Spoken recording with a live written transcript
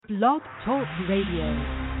Blog Talk Radio.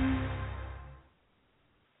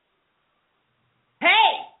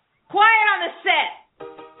 Hey! Quiet on the set!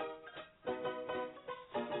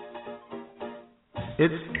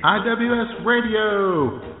 It's IWS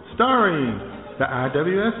Radio, starring the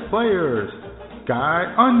IWS players,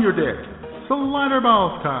 Guy Underdick, Slider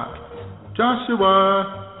Ballscock,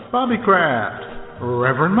 Joshua Bobby Kraft,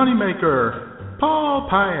 Reverend Moneymaker, Paul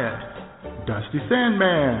Pyatt, Dusty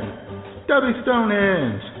Sandman, Stubby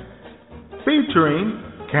Stonehenge, featuring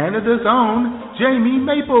Canada's own Jamie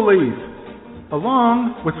Maple Leaf,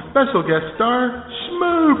 along with special guest star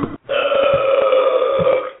Schmoop.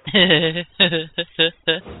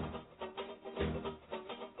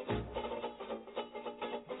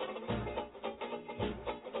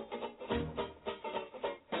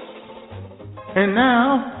 And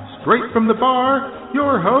now, straight from the bar,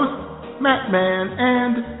 your hosts, Matt Man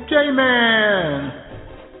and J-Man.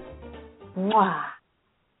 Mwah.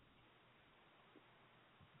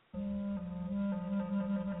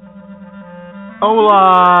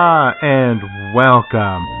 Hola, and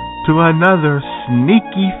welcome to another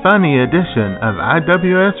sneaky funny edition of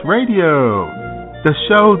IWS Radio, the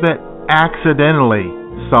show that accidentally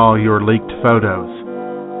saw your leaked photos.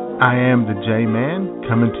 I am the J-Man,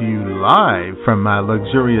 coming to you live from my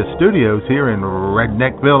luxurious studios here in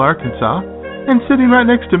Redneckville, Arkansas, and sitting right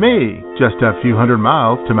next to me, just a few hundred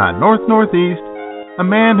miles to my northeast, a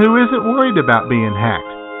man who isn't worried about being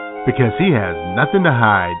hacked, because he has nothing to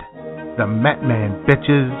hide. The Matt Man,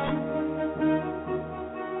 bitches.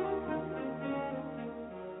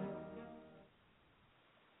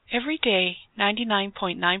 Every day,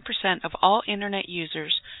 99.9% of all Internet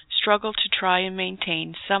users struggle to try and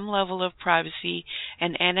maintain some level of privacy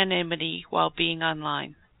and anonymity while being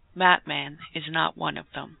online. Mattman is not one of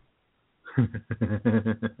them.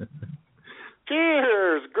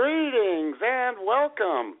 Cheers, greetings, and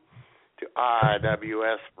welcome to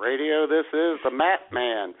IWS Radio. This is the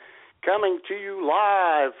Mattman, coming to you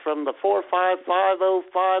live from the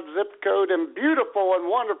 45505 zip code in beautiful and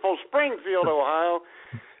wonderful Springfield, Ohio.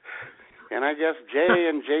 And I guess Jay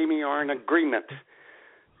and Jamie are in agreement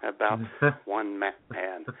about one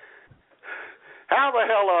man. How the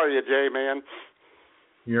hell are you, Jay, man?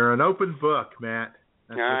 You're an open book, Matt.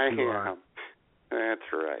 That's I what you am. are.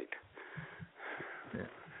 That's right.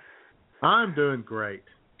 Yeah. I'm doing great.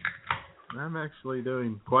 I'm actually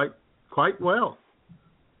doing quite well.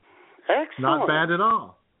 Excellent. Not bad at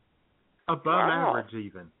all. Above Wow. average,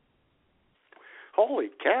 even. Holy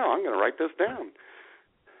cow, I'm going to write this down.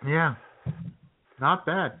 Yeah. Not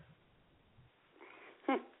bad.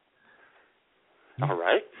 All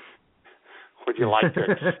right. Would you like to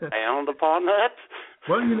expound upon that?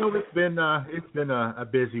 Well, it's been a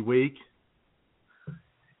busy week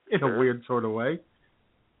in Sure. a weird sort of way,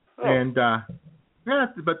 Oh. and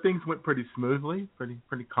but things went pretty smoothly,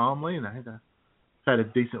 pretty calmly, and I had a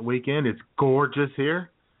decent weekend. It's gorgeous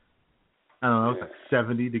here. I don't know, it's like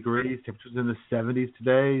 70 degrees, temperatures in the 70s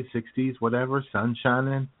today, 60s, whatever, sun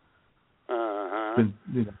shining. Been,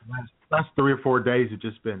 last 3 or 4 days have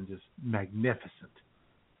just been magnificent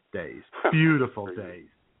days, beautiful days.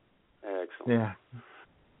 Excellent. Yeah.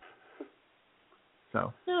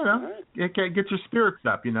 So, get your spirits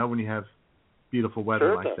up, when you have beautiful weather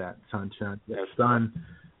Sure like does. that, sunshine, Yes, sun.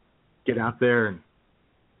 Get out there and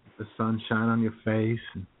the sun shine on your face,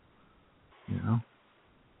 and Yeah.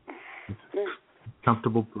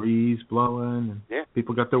 comfortable breeze blowing, and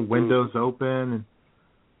people got their windows open,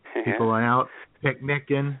 and people are out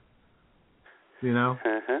picnicking,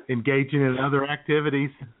 engaging in other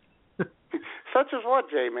activities. Such as what,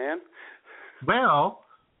 Jay, man? Well,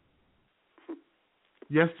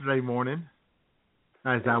 yesterday morning,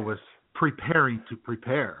 as I was preparing to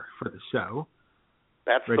prepare for the show,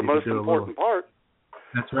 That's the ready to most do a important part.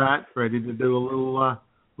 That's right, ready to do a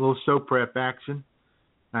little show prep action.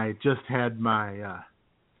 I just had my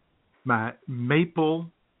my maple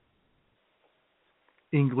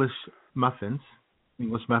English muffins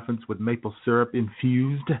with maple syrup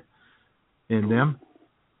infused in them,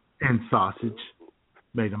 and sausage.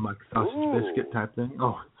 Made them like a sausage biscuit type thing.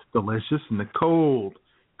 Oh, it's delicious. And the cold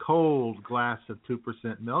glass of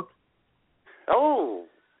 2% milk. Oh,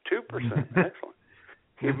 2%. Excellent.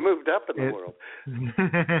 You've moved up in the world.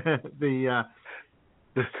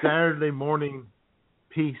 The Saturday morning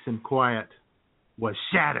peace and quiet was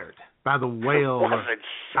shattered by the wail. Was it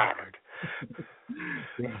shattered?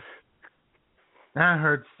 Yeah. I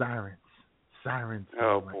heard sirens.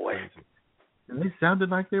 Oh, like boy. crazy. And they sounded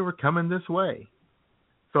like they were coming this way.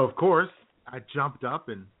 So, of course, I jumped up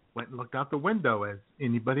and went and looked out the window as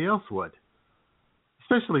anybody else would.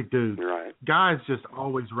 especially dudes. Right. Guys just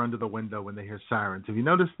always run to the window when they hear sirens. Have you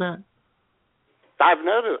noticed that? I've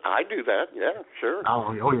noticed. I do that. Yeah, sure.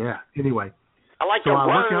 Oh yeah. Anyway. I like to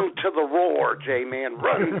run to the roar, J-Man.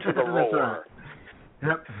 Run to the roar. Right.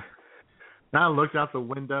 Yep. I looked out the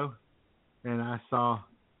window, and I saw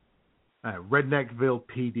a Redneckville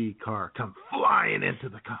PD car come flying into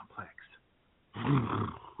the complex.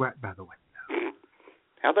 Right by the window.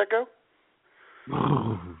 How'd that go?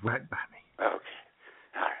 Right by me. Okay.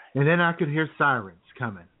 All right. And then I could hear sirens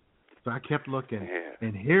coming. So I kept looking, Yeah.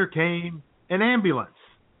 and here came an ambulance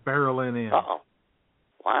barreling in. Uh-oh.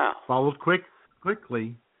 Wow. Followed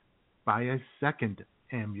quickly by a second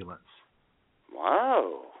ambulance.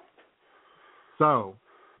 Wow. So,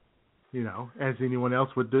 as anyone else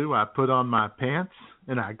would do, I put on my pants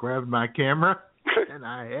and I grabbed my camera and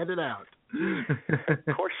I headed out.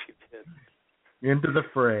 Of course you did. Into the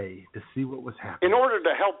fray to see what was happening. In order to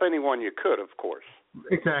help anyone you could, of course.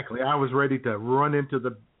 Exactly. I was ready to run into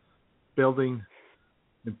the building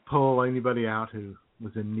and pull anybody out who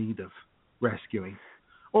was in need of rescuing.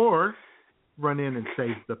 Or run in and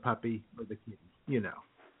save the puppy or the kitty,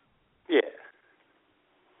 Yeah.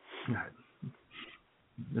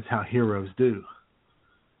 That's how heroes do.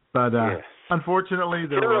 But yes. Unfortunately,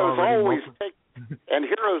 there heroes were always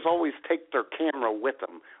heroes always take their camera with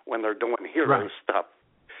them when they're doing hero stuff.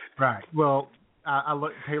 Right. Well, I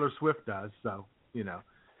look. Taylor Swift does, so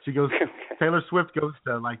she goes. Taylor Swift goes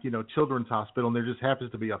to children's hospital, and there just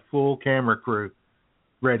happens to be a full camera crew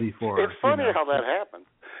ready for her. It's funny how that happens.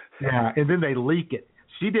 Yeah, and then they leak it.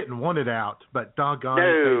 She didn't want it out, but doggone it,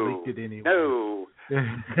 they leaked it anyway. No.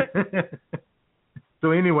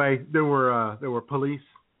 So anyway, there were police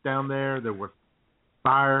down there. There were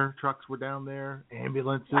fire trucks were down there,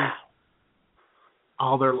 ambulances. Wow.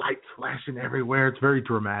 All their lights flashing everywhere. It's very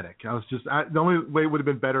dramatic. The only way it would have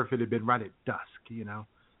been better if it had been right at dusk,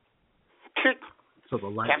 So the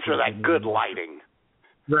lights capture that good lighting.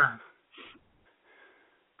 Right.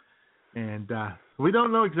 And we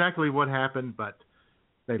don't know exactly what happened, but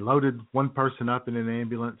they loaded one person up in an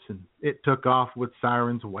ambulance, and it took off with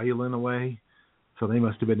sirens wailing away. So they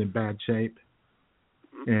must have been in bad shape.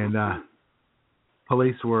 And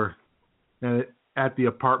police were at the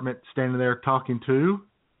apartment standing there talking to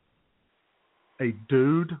a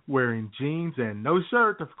dude wearing jeans and no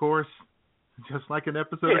shirt, of course, just like an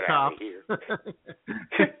episode of Cops.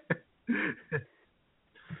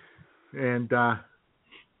 And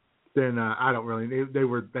then I don't really.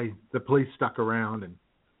 The police stuck around, and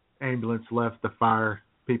ambulance left. The fire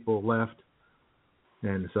people left,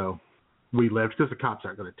 and so we left because the cops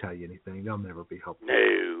aren't going to tell you anything. They'll never be helpful.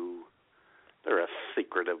 No, they're a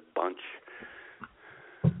secretive bunch.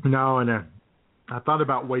 No, and I thought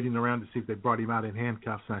about waiting around to see if they brought him out in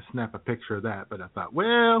handcuffs, and I snapped a picture of that. But I thought,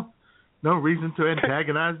 well, no reason to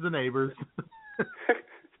antagonize the neighbors.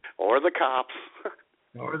 Or the cops.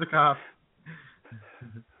 Or the cops.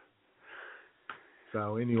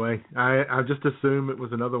 So anyway, I just assume it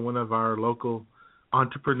was another one of our local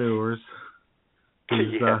entrepreneurs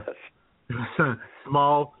whose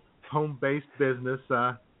small home-based business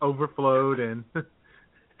overflowed and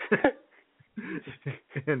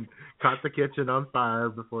and caught the kitchen on fire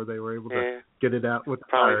before they were able to get it out with the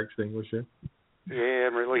fire extinguisher. Yeah,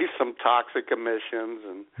 and release some toxic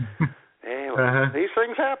emissions, and these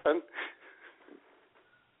things happen.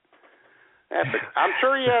 I'm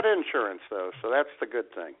sure he had insurance, though, so that's the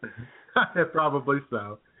good thing. Probably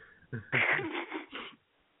so.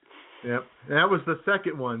 Yep. That was the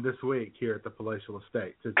second one this week here at the Palatial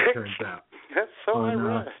Estates, as it turns out. That's so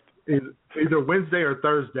ironic. Either Wednesday or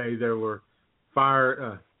Thursday, there were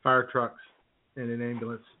fire trucks and an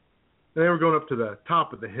ambulance. And they were going up to the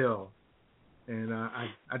top of the hill, and I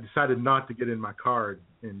decided not to get in my car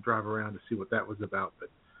and drive around to see what that was about. But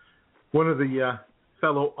one of the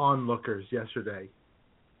fellow onlookers yesterday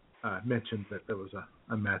mentioned that there was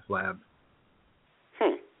a meth lab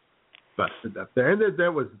busted up there. And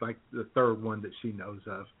that was like the third one that she knows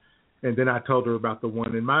of. And then I told her about the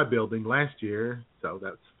one in my building last year, so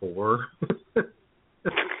that's 4.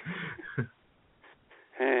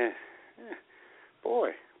 Boy,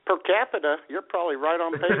 per capita, you're probably right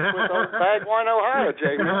on pace with Bagwine, Ohio,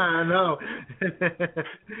 Jamie. I know.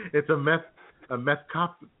 It's a meth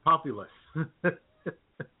populace.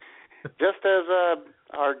 Just as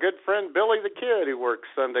our good friend Billy the Kid, who works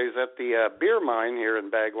Sundays at the beer mine here in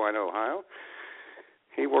Bagwine, Ohio,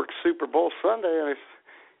 he works Super Bowl Sunday, and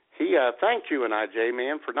he thanked you and I,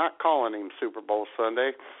 J-Man, for not calling him Super Bowl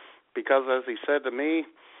Sunday, because as he said to me,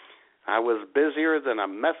 I was busier than a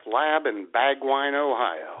meth lab in Bagwine,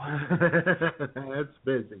 Ohio. That's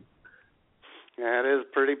busy. That is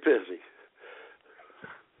pretty busy.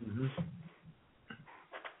 Mm-hmm.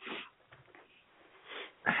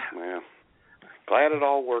 Well, glad it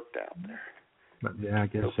all worked out there. But yeah, I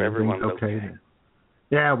guess Hope everyone's okay.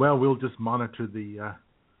 Yeah, well, we'll just monitor the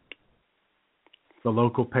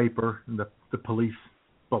local paper and the police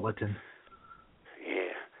bulletin.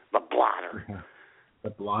 Yeah, the blotter. Yeah, the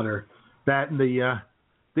blotter. That and the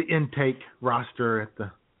intake roster at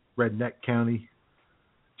the Redneck County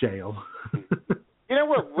Jail. You know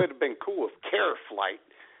what would have been cool if Care Flight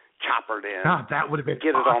choppered in? Oh, that would have been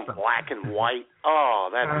Get awesome. it on black and white. Oh,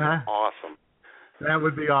 that'd be awesome. That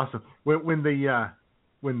would be awesome. When the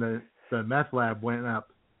meth lab went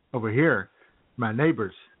up over here, my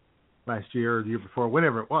neighbors last year or the year before,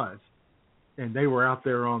 whenever it was, and they were out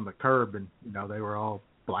there on the curb, and they were all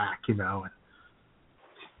black, and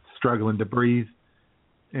struggling to breathe,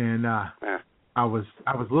 and I was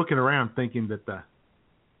looking around thinking that the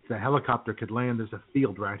helicopter could land. There's a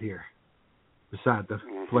field right here beside the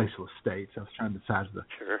palatial estates. I was trying to decide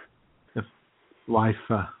if Life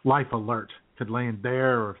Alert could land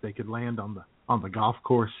there, or if they could land on the golf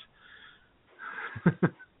course.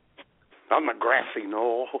 On the grassy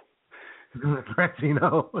knoll. Grassy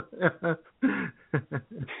knoll.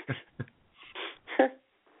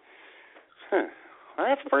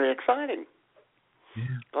 That's pretty exciting. Yeah.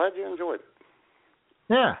 Glad you enjoyed it.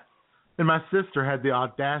 Yeah. And my sister had the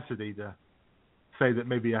audacity to say that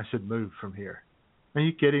maybe I should move from here. Are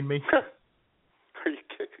you kidding me? Are you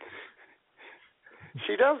kidding?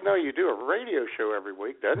 She does know you do a radio show every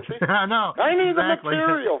week, doesn't she? I know. I need exactly. the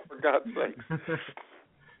material, for God's sake.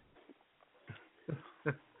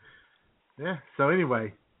 Yeah. So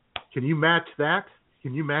anyway, can you match that?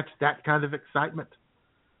 Can you match that kind of excitement?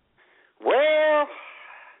 Well,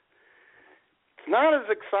 it's not as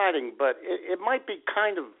exciting, but it might be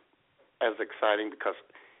kind of as exciting because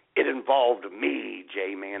it involved me,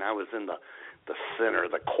 J-Man. I was in the center,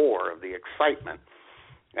 the core of the excitement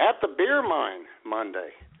at the beer mine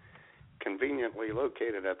Monday, conveniently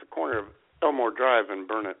located at the corner of Elmore Drive and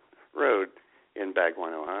Burnett Road in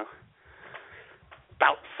Bagwine, Ohio.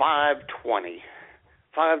 About 5:20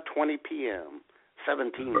 p.m.,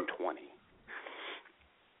 1720.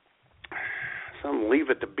 Some Leave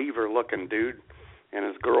It to Beaver looking dude and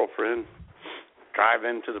his girlfriend drive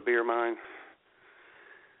into the beer mine.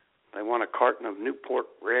 They want a carton of Newport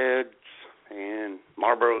Reds and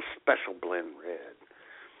Marlboro Special Blend Red.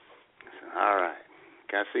 I said, all right,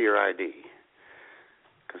 can I see your ID?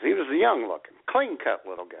 Because he was a young-looking, clean-cut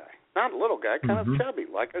little guy. Not a little guy, kind of chubby,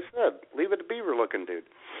 like I said. Leave It to Beaver looking dude.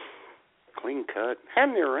 Clean-cut, had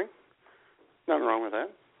an earring. Nothing wrong with that.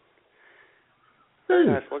 Very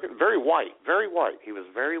nice looking. Very white. He was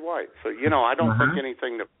very white. So, I don't think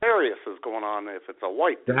anything nefarious is going on if it's a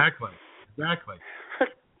white dude. Exactly.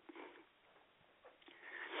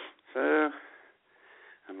 So,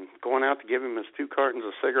 I'm going out to give him his 2 cartons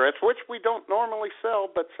of cigarettes, which we don't normally sell,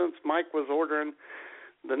 but since Mike was ordering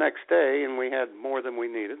the next day and we had more than we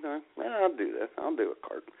needed, I'll do that. I'll do a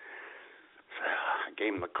carton. So I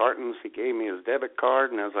gave him the cartons. He gave me his debit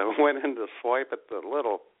card, and as I went in to swipe it, the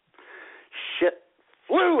little shit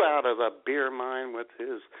flew out of the beer mine with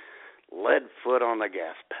his lead foot on the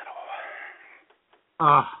gas pedal.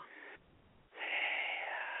 Ah.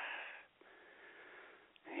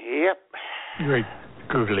 Yep. Great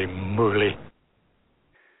googly moogly.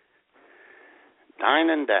 Dine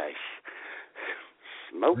and dash.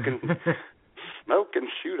 Smoke and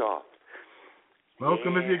shoot off. Smoke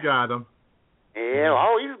them if you got them. Yeah,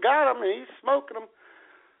 he's got them, and he's smoking them.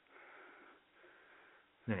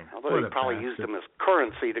 Yeah, although he probably used them as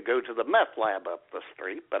currency to go to the meth lab up the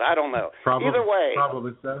street, but I don't know. Either way.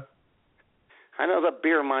 Probably so. I know the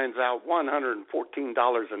beer mine's out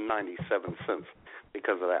 $114.97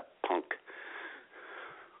 because of that punk.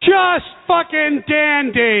 Just fucking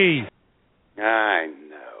dandy! I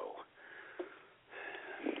know.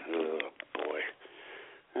 Oh, boy.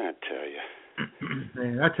 I tell you.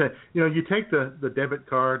 Man, I tell you, you take the debit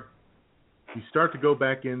card, you start to go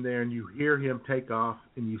back in there, and you hear him take off,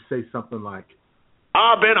 and you say something like,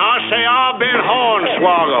 I've been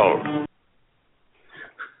hornswoggled.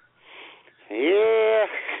 Yeah,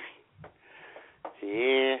 I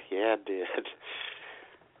did.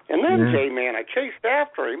 And then, J-Man, I chased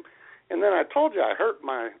after him, and then I told you I hurt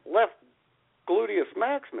my left gluteus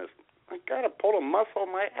maximus. I got to pull a muscle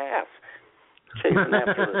in my ass chasing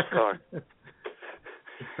after this car.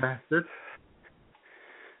 Bastard.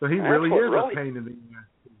 So he really is a pain in the ass.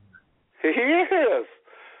 He is.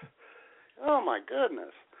 Oh, my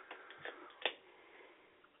goodness.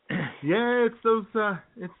 Yeah, it's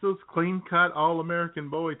those clean-cut, all-American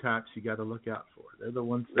boy types you got to look out for. They're the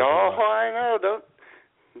ones that I know.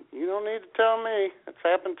 You don't need to tell me. It's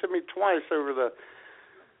happened to me twice over the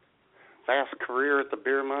vast career at the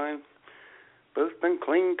beer mine. Both been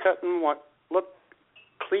clean-cut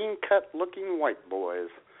looking white boys.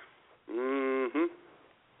 Mm-hmm.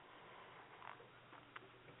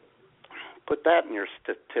 Put that in your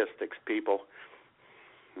statistics, people.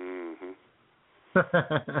 Mm-hmm.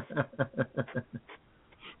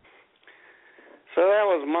 So that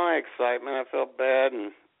was my excitement. I felt bad,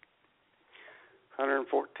 and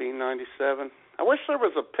 114.97. I wish there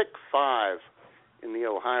was a pick 5 in the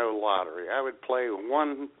Ohio lottery. I would play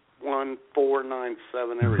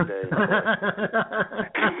 11497 every day.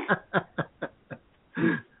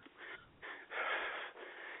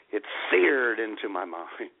 It's seared into my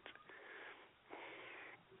mind.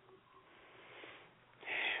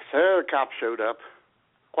 So the cops showed up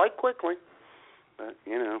quite quickly, but,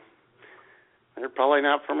 they're probably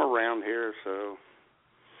not from around here, so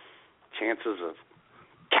chances of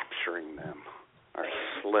capturing them are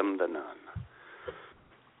slim to none.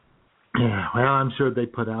 Yeah, well, I'm sure they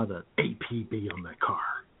put out an APB on that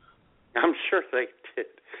car. I'm sure they did.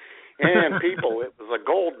 And people, it was a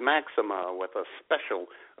gold Maxima with a special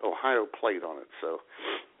Ohio plate on it, so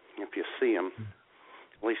if you see them,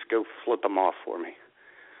 at least go flip them off for me.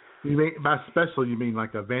 You mean by special? You mean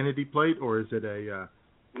like a vanity plate, or is it a?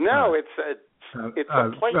 No, it's a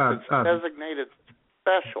plate that's designated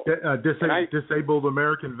special. Disabled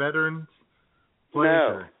American veterans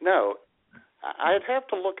plate? No. I'd have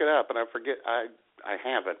to look it up, and I forget. I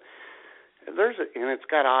haven't. And it's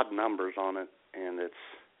got odd numbers on it, and it's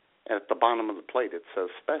at the bottom of the plate. It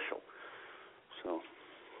says special. So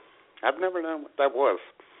I've never known what that was,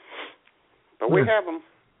 but we have them.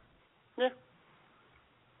 Yeah.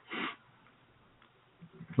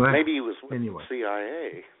 Well, maybe he was with the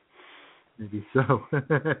CIA. Maybe so. But,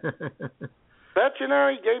 he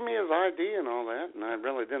gave me his ID and all that, and I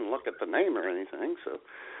really didn't look at the name or anything, so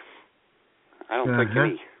I don't think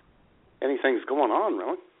anything's going on,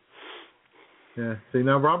 really. Yeah. See,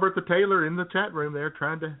 now Robert the Taylor in the chat room there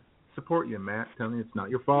trying to support you, Matt, telling you it's not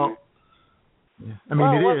your fault. Yeah. I mean,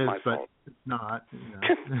 it is, but fault. It's not.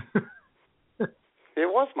 It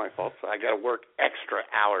was my fault, so I got to work extra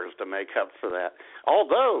hours to make up for that.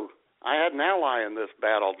 Although I had an ally in this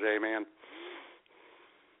battle, J-Man.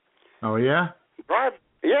 Oh, yeah? Drive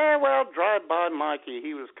by Mikey.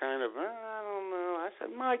 He was kind of, I don't know. I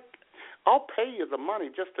said, Mike, I'll pay you the money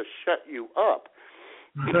just to shut you up.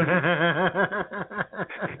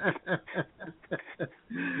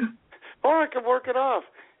 Or I could work it off.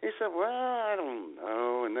 He said, well, I don't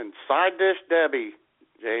know. And then side dish Debbie,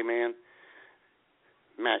 J-Man.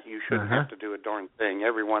 Matt, you shouldn't have to do a darn thing.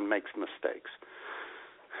 Everyone makes mistakes.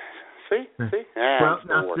 See? Well,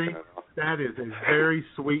 now see, that is a very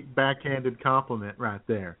sweet backhanded compliment right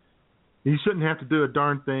there. You shouldn't have to do a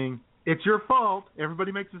darn thing. It's your fault.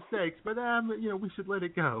 Everybody makes mistakes, but we should let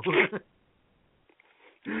it go.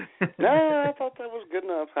 No, I thought that was good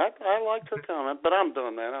enough. I liked her comment, but I'm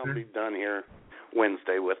doing that. I'll be done here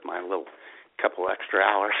Wednesday with my little couple extra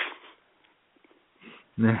hours.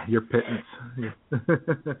 Nah, you're pittance.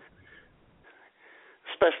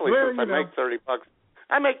 Especially since I make $30.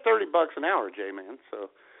 I make $30 an hour, J-Man. So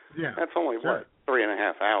that's only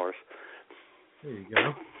 3.5 hours. There you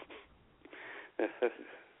go.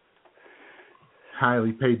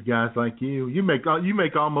 Highly paid guys like you. You make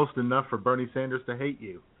almost enough for Bernie Sanders to hate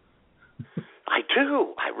you. I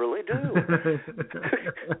do. I really do.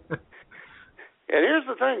 And here's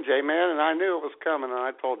the thing, J-Man, and I knew it was coming, and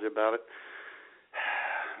I told you about it.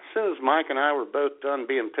 As soon as Mike and I were both done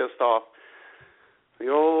being pissed off, the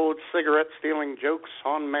old cigarette-stealing jokes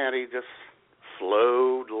on Matty just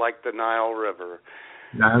flowed like the Nile River.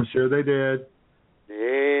 I'm sure they did.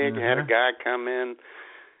 Yeah, had a guy come in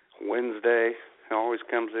Wednesday. He always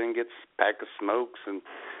comes in, gets a pack of smokes, and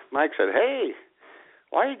Mike said, hey,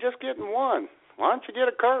 why are you just getting one? Why don't you get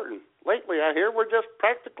a carton? Lately, I hear we're just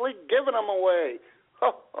practically giving them away.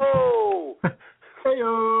 Ho-ho!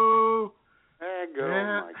 Hey-o! There you go,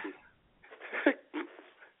 Mikey.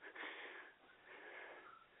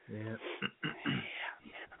 Yeah.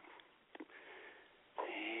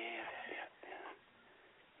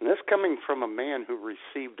 And this coming from a man who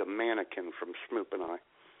received a mannequin from Schmoop and I.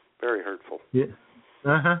 Very hurtful. Yeah.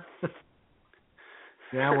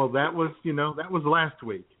 Yeah, well, that was last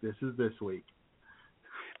week. This is this week.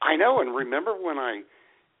 I know, and remember when I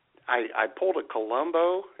pulled a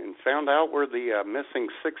Columbo and found out where the missing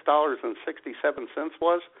 $6.67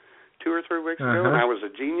 was 2 or 3 weeks ago, and I was a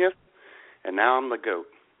genius, and now I'm the GOAT.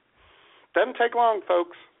 Doesn't take long,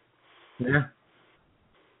 folks. Yeah.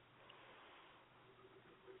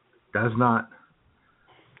 Does not.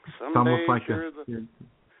 Some it's almost like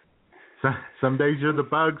Some days you're the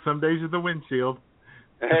bug, some days you're the windshield.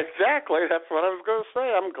 Exactly. That's what I was going to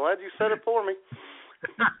say. I'm glad you said it for me.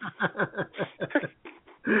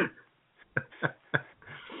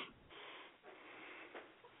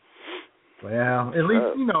 Well,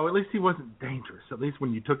 at least he wasn't dangerous. At least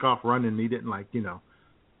when you took off running, he didn't lean out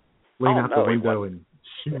the window and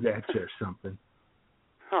shoot at you or something.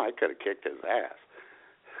 Oh, I could have kicked his ass.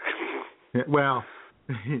 Well,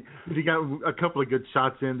 if he got a couple of good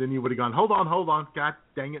shots in, then you would have gone, hold on, God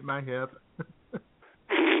dang it, my hip.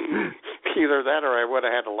 Either that or I would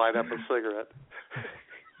have had to light up a cigarette.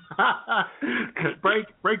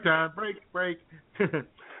 break time.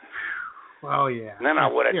 Oh, yeah. And then I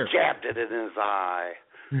would have jabbed it in his eye.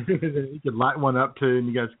 You could light one up, too, and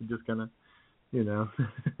you guys could just kind of,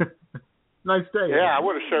 nice day. Yeah, I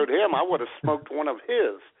would have showed him. I would have smoked one of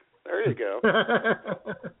his. There you go.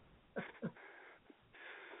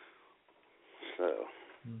 So,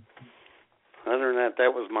 other than that,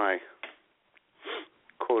 that was my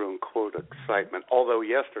quote-unquote excitement. Although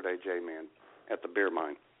yesterday, J-Man, at the beer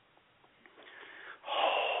mine,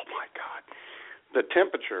 oh, my God. The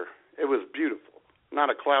temperature, it was beautiful. Not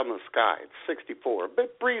a cloud in the sky. It's 64. A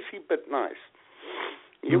bit breezy, but nice.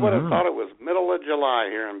 You would have thought it was middle of July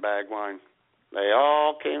here in Bagwine. They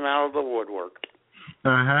all came out of the woodwork.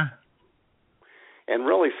 Uh-huh. And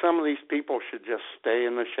really, some of these people should just stay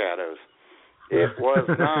in the shadows. It was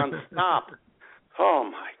nonstop. Oh,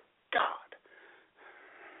 my God.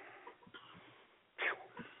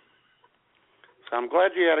 So I'm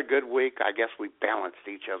glad you had a good week. I guess we balanced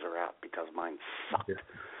each other out because mine sucked.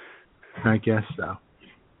 I guess so.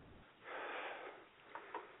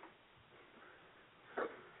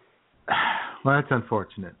 Well, that's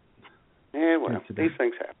unfortunate. Yeah, well, these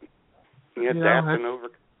things happen. You adapt and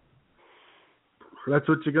overcome. That's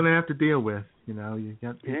what you're going to have to deal with. You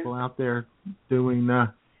got people out there doing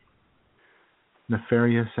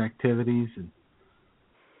nefarious activities and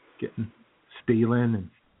stealing and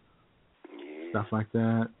stuff like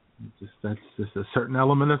that. That's just a certain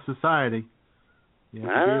element of society you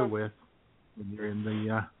have to deal with when you're in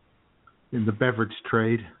the beverage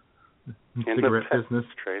trade, cigarette business.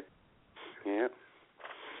 Trade. Yeah.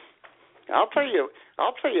 I'll tell you.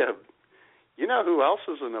 You know who else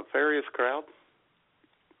is a nefarious crowd?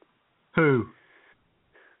 Who?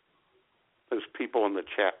 Those people in the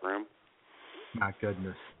chat room. My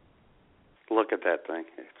goodness. Look at that thing.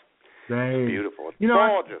 It's beautiful. It's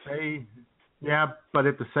gorgeous. But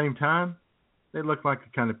at the same time, they look like the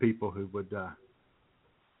kind of people who would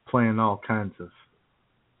plan all kinds of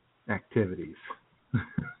activities.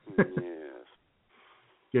 Yes.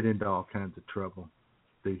 Get into all kinds of trouble.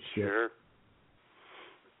 Do shit. Sure.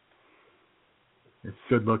 As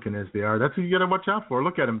good looking as they are, that's who you got to watch out for.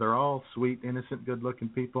 Look at them; they're all sweet, innocent, good looking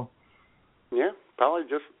people. Yeah, probably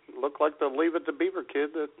just look like the Leave It to Beaver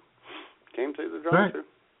kid that came through the drive-thru. Right.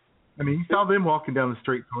 I mean, you saw them walking down the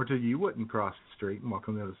street towards you. You wouldn't cross the street and walk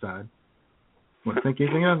on the other side. Wouldn't think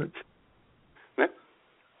anything of it. Yeah.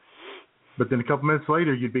 But then a couple minutes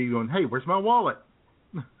later, you'd be going, "Hey, where's my wallet?"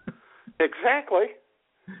 Exactly.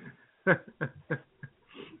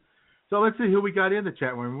 So let's see who we got in the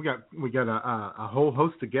chat room. We got a whole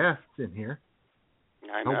host of guests in here.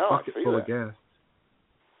 I know. A whole bucket full of guests.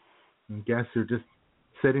 And guests are just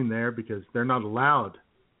sitting there because they're not allowed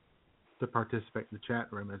to participate in the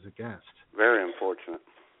chat room as a guest. Very unfortunate.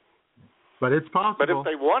 But it's possible. But if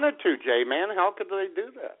they wanted to, J-Man, how could they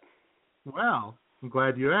do that? Well, I'm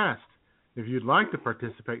glad you asked. If you'd like to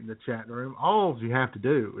participate in the chat room, all you have to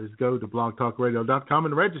do is go to blogtalkradio.com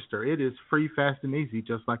and register. It is free, fast, and easy,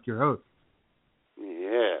 just like your host.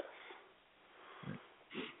 Yes.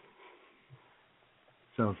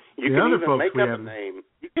 So you the can other even folks make we up have, a name.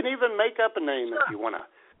 You can even make up a name if you want to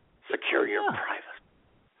secure your privacy.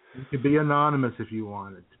 You could be anonymous if you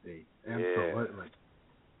wanted to be. Absolutely. Yeah.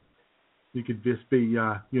 You could just be,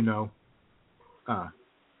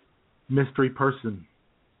 mystery person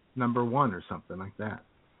number 1 or something like that.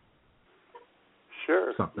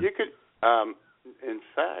 Sure. Something. You could, in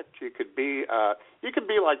fact, you could be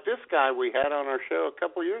like this guy we had on our show a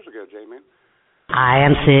couple years ago, J-Man. I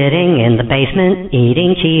am sitting in the basement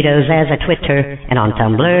eating Cheetos as I Twitter, and on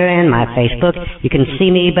Tumblr and my Facebook you can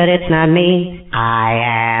see me, but it's not me. I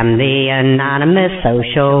am the anonymous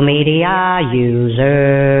social media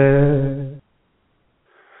user.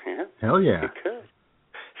 Yeah. Hell yeah. You could.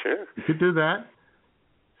 Sure. You could do that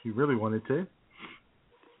if you really wanted to.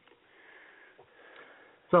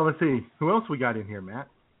 So let's see. Who else we got in here, Matt?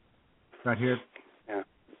 Right here. Yeah.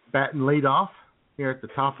 Batting lead off here at the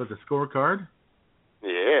top of the scorecard.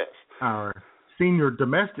 Yes. Our senior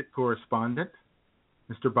domestic correspondent,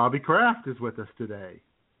 Mr. Bobby Kraft, is with us today.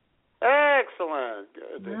 Hey,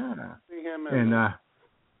 do. Yeah. See him And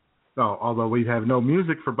although we have no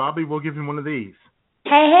music for Bobby, we'll give him one of these.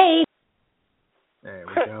 Hey. There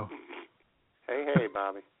we go. Hey,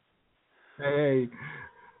 Bobby. Hey.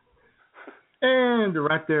 And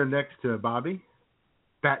right there next to Bobby,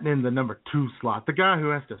 batting in the number 2 slot, the guy who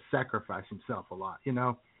has to sacrifice himself a lot, you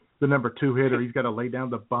know, the number 2 hitter. He's got to lay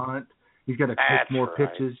down the bunt. He's got to take more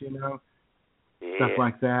pitches, you know, stuff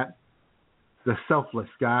like that. The selfless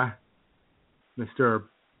guy, Mr.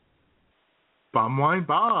 Bumwine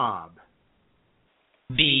Bob.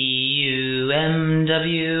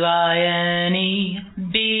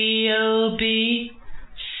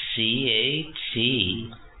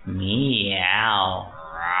 BUMWINEBOBCAT. Meow.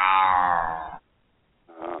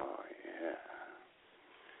 Oh,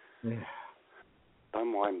 Yeah.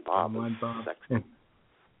 Bumwine Bob. Sexy.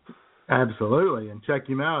 Absolutely. And check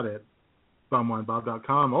him out at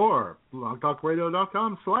bumwinebob.com or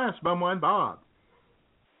blogtalkradio.com/bumwinebob.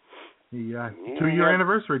 The 2-year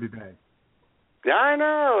anniversary today. Yeah, I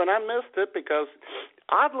know, and I missed it because,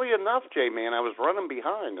 oddly enough, J-Man, I was running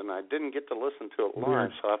behind and I didn't get to listen to it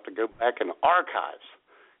live, so I have to go back in the archives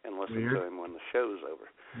and listen to him when the show's over.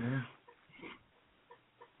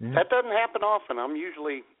 Yeah. That doesn't happen often. I'm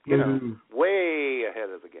usually, you know, way ahead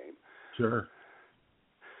of the game. Sure.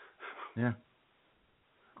 Yeah.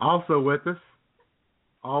 Also with us,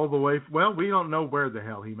 all the way, well, we don't know where the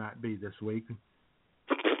hell he might be this week.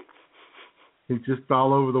 He's just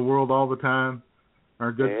all over the world all the time.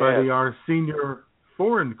 Our good buddy, our senior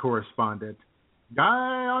foreign correspondent, Guy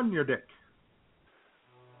on your dick.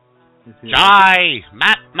 Jai,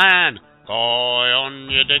 Mattman, Guy on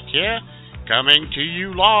your dick here, coming to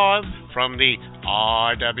you live from the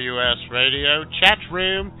RWS Radio chat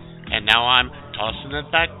room. And now I'm tossing it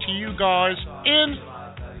back to you guys in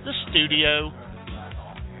the studio.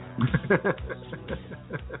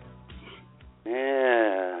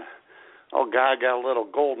 Yeah. Oh, Guy got a little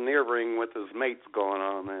golden earring with his mates going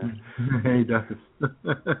on there. He does.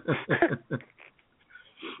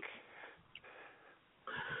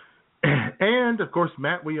 And, of course,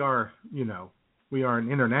 Matt, we are an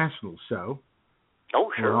international show.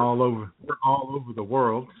 Oh, sure. We're all over the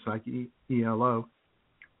world, just like ELO.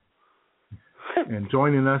 And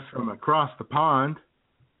joining us from across the pond,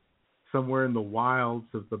 somewhere in the wilds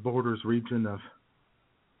of the Borders region of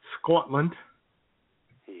Scotland,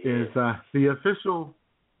 is the official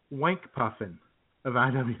wank puffin of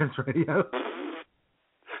IWS Radio.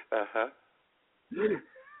 Uh-huh.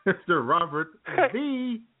 Mr. Robert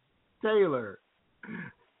V. Taylor.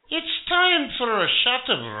 It's time for a shot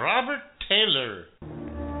of Robert Taylor.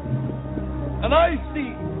 And I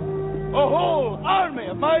see a whole army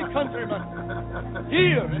of my countrymen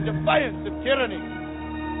here in defiance of tyranny.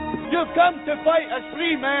 You've come to fight as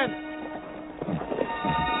free men.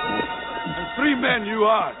 And free men you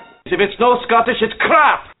are. If it's no Scottish, it's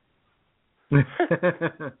crap!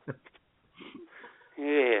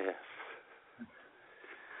 Yes.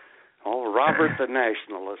 Oh, Robert the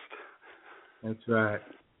nationalist. That's right.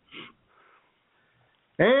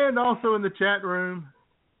 And also in the chat room,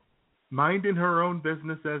 minding her own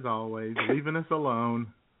business as always, leaving us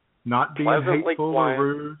alone, not being Pleasantly hateful quiet. or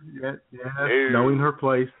rude, yet knowing her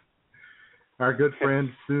place, our good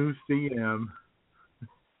friend Sue CM.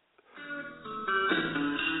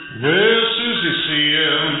 Well, Susie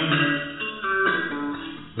CM.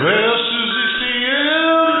 Well, Susie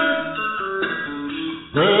CM.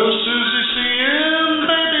 Well, Susie CM,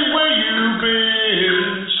 baby, where you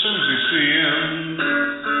been? Susie CM.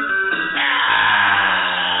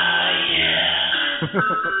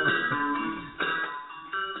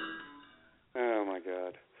 Oh, my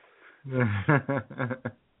God.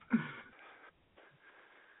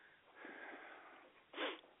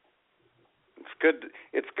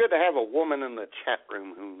 It's good to have a woman in the chat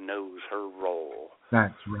room who knows her role.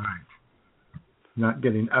 That's right. Not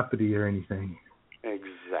getting uppity or anything.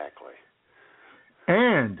 Exactly.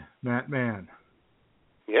 And, Matt Mann.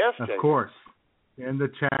 Yes, of Jay. course, in the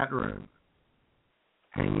chat room,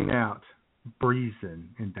 hanging out, breezing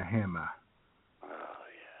into Hammer. Oh,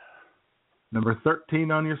 yeah. Number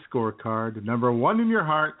 13 on your scorecard, number 1 in your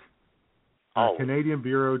heart, our Canadian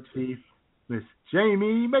Bureau Chief, Miss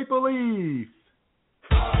Jamie Maple Leaf.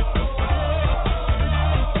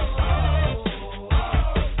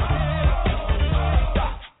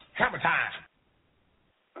 Hammer time.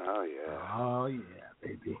 Oh, yeah. Oh, yeah,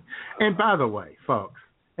 baby. And by the way, folks,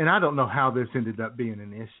 and I don't know how this ended up being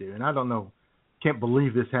an issue, and I can't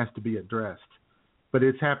believe this has to be addressed, but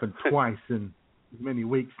it's happened twice in many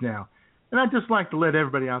weeks now. And I'd just like to let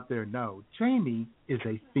everybody out there know, Jamie is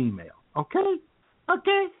a female, okay?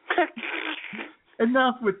 Okay?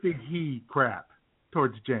 Enough with the he crap.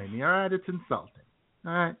 towards Jamie. All right, it's insulting.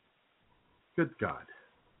 All right. Good God.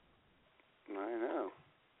 I know.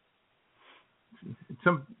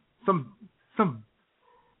 Some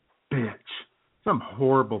bitch, some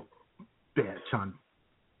horrible bitch on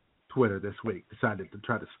Twitter this week decided to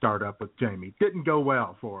try to start up with Jamie. Didn't go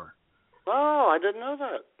well for her. Oh, I didn't know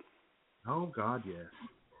that. Oh, God, yes.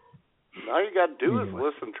 All you got to do is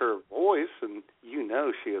Anyway. listen to her voice, and you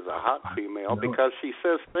know she is a hot female know because she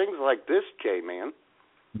says things like this, J-Man.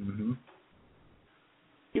 Mm-hmm.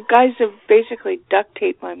 You guys have basically duct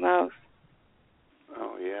taped my mouth.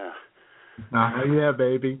 Oh, yeah. Oh, yeah,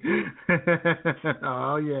 baby.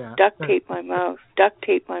 Oh, yeah. Duct tape my mouth. Duct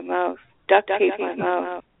tape my mouth. Duct tape my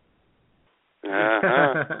mouth.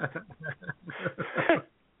 Uh-huh.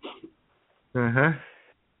 Uh-huh.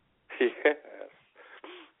 Yes.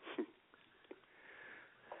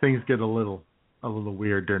 Things get a little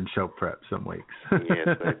weird during show prep some weeks.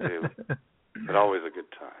 Yes, they do. But always a good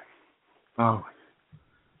time. Oh.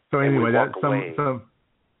 So And anyway, we walk that's away some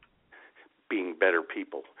being better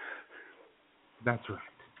people. That's right.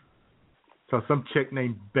 So some chick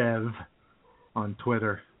named Bev on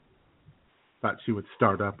Twitter thought she would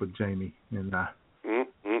start up with Jamie and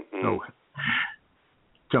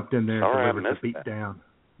jumped in there Sorry, and delivered the beat that. down.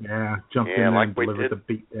 Yeah, jumped in Yeah, there like and we delivered did. the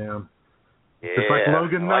beat down. Yeah, Just like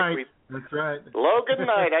Logan like Knight. That's right. Logan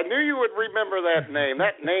Knight. I knew you would remember that name.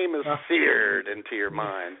 That name is seared into your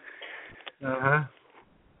mind. Uh-huh.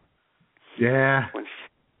 Yeah.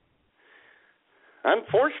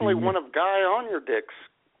 Unfortunately, one of Guy on your dick's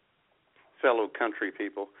fellow country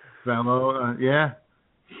people. Fellow, yeah.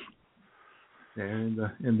 In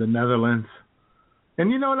the Netherlands.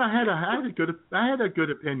 And you know what? I had a good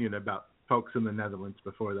opinion about folks in the Netherlands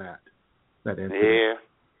before that incident.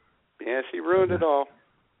 Yeah, she ruined it all.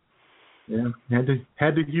 Yeah, had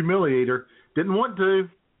to humiliate her. Didn't want to,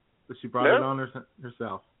 but she brought it on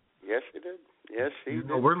herself. Yes, she did. Yes, she did.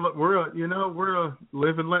 We're a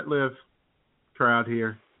live and let live crowd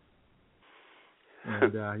here,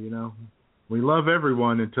 and we love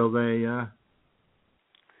everyone until they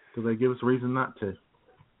give us a reason not to.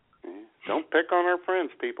 Don't pick on our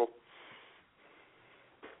friends, people.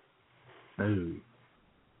 Oh.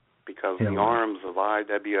 Because the arms of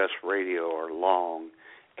IWS Radio are long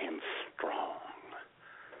and strong.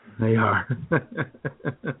 They are.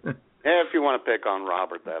 Yeah, if you want to pick on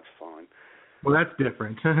Robert, that's fine. Well, that's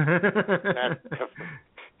different. That's different.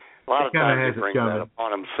 A lot of times he brings that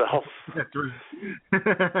upon himself. That's right.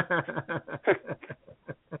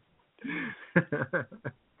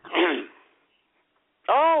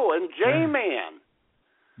 Oh, and J-Man.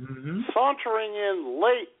 Mm-hmm. Sauntering in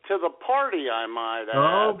late to the party, I might add.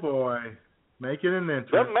 Oh, boy. Making an entrance.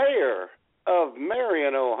 The mayor of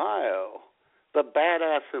Marion, Ohio. The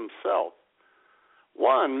badass himself.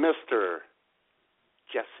 One Mr.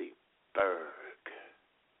 Jesse Berg.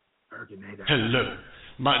 Hello.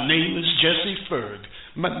 My name is Jesse Ferg.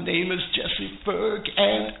 My name is Jesse Ferg,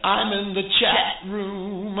 and I'm in the chat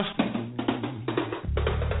room.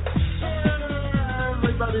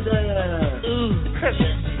 Everybody there. Ooh,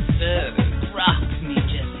 Jesse Ferg. Rock me,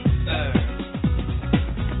 Jesse Ferg.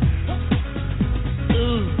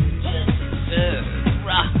 Ooh, Jesse Ferg.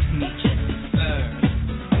 Rock me, Jesse Ferg.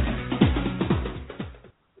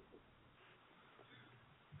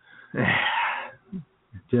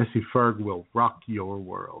 Jesse Ferg will rock your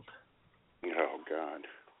world. Oh, God.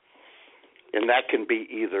 And that can be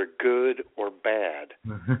either good or bad,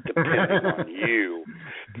 depending on you.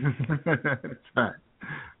 That's right.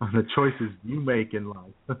 On the choices you make in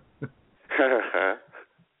life.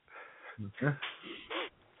 Okay.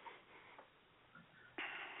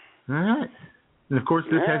 All right. And, of course,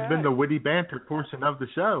 this has been the witty banter portion of the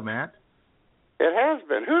show, Matt. It has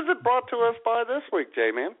been. Who's it brought to us by this week,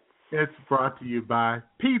 J-Man? It's brought to you by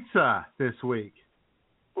pizza this week.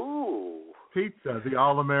 Ooh. Pizza, the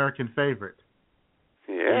all-American favorite.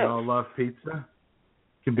 Yeah. We all love pizza.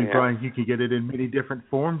 Can be you can get it in many different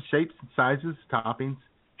forms, shapes, and sizes, toppings.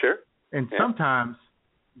 Sure. And sometimes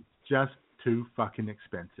it's just too fucking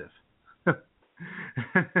expensive.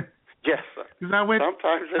 Yes. Because I went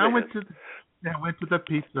to the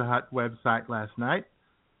Pizza Hut website last night,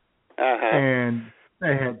 and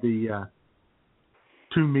they had the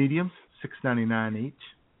 2 mediums, $6.99 each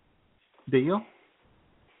deal.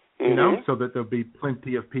 You know, so that there'll be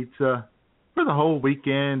plenty of pizza for the whole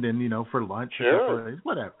weekend, and for lunch, or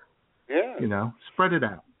whatever. Yeah. Spread it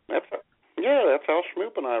out. That's how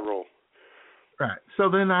Schmoop and I roll. Right. So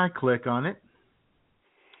then I click on it,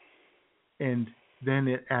 and then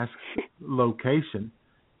it asks location,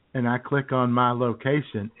 and I click on my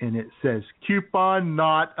location, and it says coupon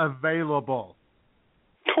not available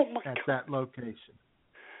at that location.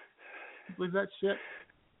 Believe that shit?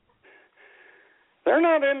 They're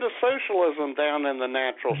not into socialism down in the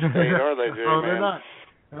natural state, are they, J-Man? Oh, they're not.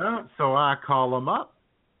 So I call them up,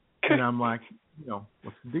 and I'm like,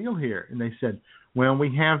 what's the deal here? And they said, well,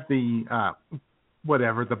 we have the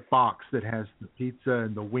the box that has the pizza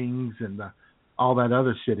and the wings and all that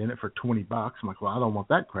other shit in it for $20. I'm like, well, I don't want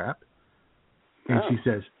that crap. And she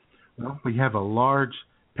says, well, we have a large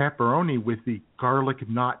pepperoni with the garlic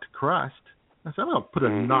knot crust. I said, I'll put a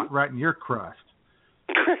knot right in your crust.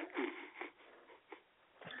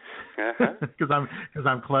 Because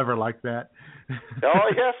I'm clever like that. Oh,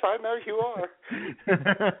 yes, I know you are.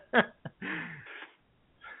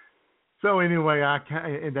 So anyway,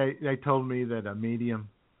 they told me that a medium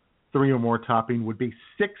 3 or more topping would be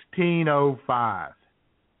 $16.05.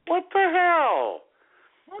 What the hell?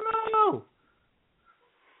 I know.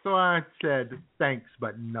 So I said thanks,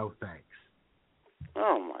 but no thanks.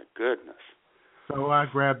 Oh my goodness. So I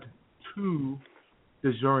grabbed 2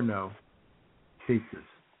 DiGiorno pizzas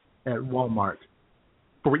at Walmart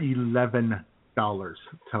for $11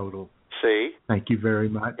 total. See? Thank you very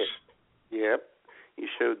much. Yep. You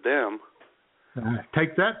showed them.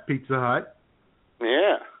 Take that, Pizza Hut.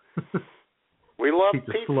 Yeah. We love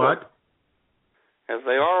pizza. Slut. As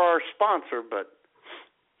they are our sponsor, but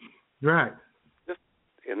right.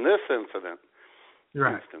 In this instance,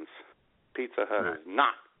 Pizza Hut is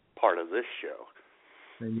not part of this show.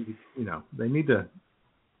 They need to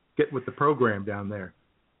get with the program down there.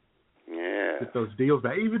 Yeah. Get those deals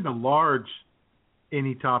back. Even the large,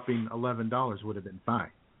 any topping, $11 would have been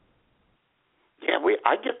fine. Yeah,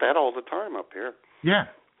 I get that all the time up here. Yeah.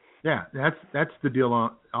 That's the deal I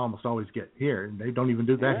almost always get here, and they don't even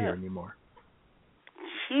do that here anymore.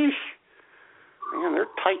 Sheesh. Man, they're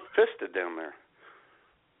tight-fisted down there.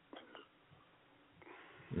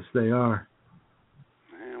 Yes, they are.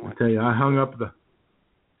 Man, I tell you, I hung up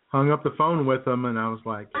the phone with them, and I was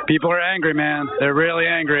like, people are angry, man. They're really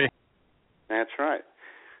angry. That's right.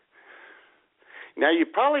 Now, you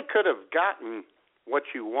probably could have gotten what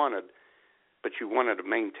you wanted, but you wanted to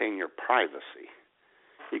maintain your privacy.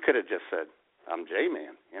 You could have just said, I'm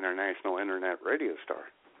J-Man, international internet radio star.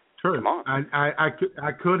 True. Come on. I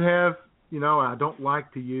could have, I don't like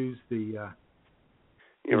to use the...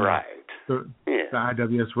 You're right. The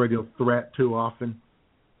IWS radio threat too often.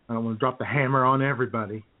 I don't want to drop the hammer on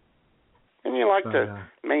everybody. And you like to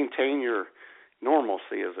maintain your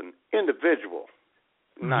normalcy as an individual,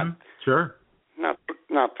 not throw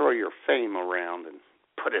your fame around and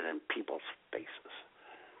put it in people's faces.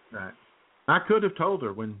 Right. I could have told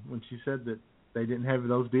her when she said that they didn't have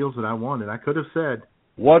those deals that I wanted. I could have said,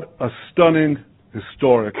 what a stunning,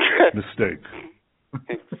 historic mistake.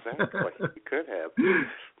 Exactly. You could have.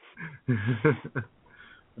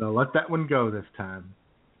 Well, let that one go this time.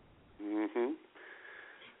 Mm-hmm.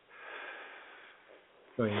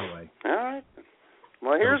 So anyway. All right.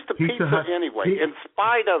 Well, here's the pizza anyway. In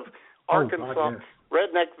spite of Arkansas,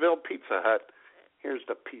 Redneckville Pizza Hut, here's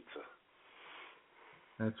the pizza.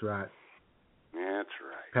 That's right. That's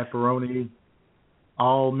right. Pepperoni,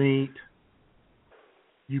 all meat.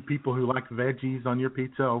 You people who like veggies on your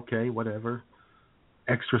pizza, okay, whatever.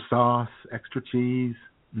 Extra sauce, extra cheese.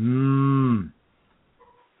 Mmm.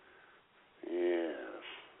 Yes.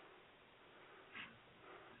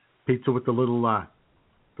 Pizza with the little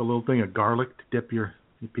thing of garlic to dip your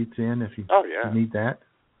pizza in if you need that.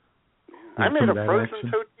 I made a frozen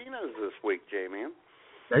Totino's this week, J-Man.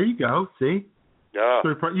 There you go. See? Yeah. So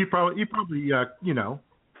you probably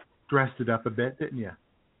dressed it up a bit, didn't you?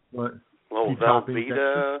 A little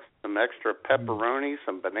Velveeta, some extra pepperoni,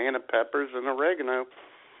 some banana peppers, and oregano.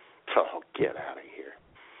 Oh, get out of here.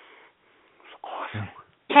 It's awesome.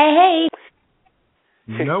 Hey.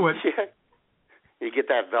 You know it. You get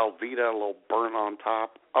that Velveeta, a little burnt on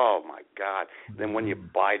top. Oh, my God. Then when you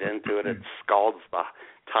bite into it, it scalds the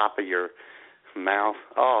top of your mouth.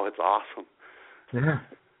 Oh, it's awesome. Yeah,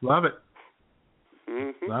 love it.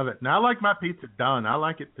 Mm-hmm. Love it. Now I like my pizza done. I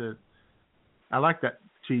like that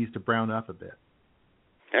cheese to brown up a bit.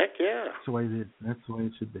 Heck yeah. That's the way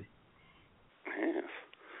it should be. Yes.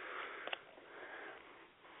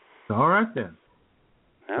 So, all right then.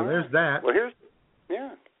 So there's that. Well,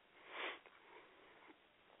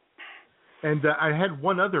 And I had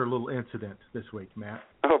one other little incident this week, Matt.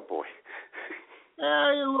 Oh boy.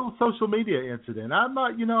 A little social media incident. I'm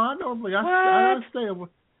not, I normally I stay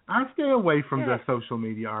away from the social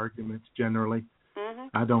media arguments generally. Mm-hmm.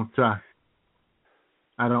 I don't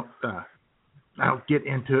get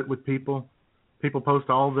into it with people. People post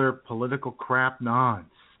all their political crap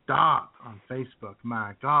non-stop on Facebook.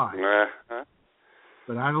 My God. Uh-huh.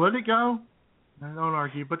 But I let it go. I don't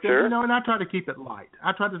argue, but then, sure. you know, and I try to keep it light.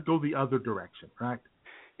 I try to go the other direction, right?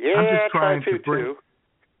 Yeah, I'm just trying I try to bring, too.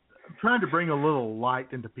 I'm trying to bring a little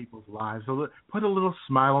light into people's lives, put a little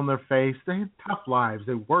smile on their face. They have tough lives.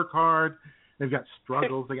 They work hard. They've got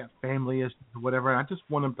struggles. They got family issues, whatever. And I just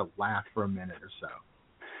want them to laugh for a minute or so.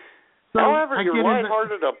 However,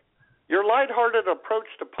 your lighthearted approach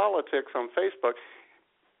to politics on Facebook,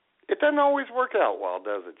 it doesn't always work out well,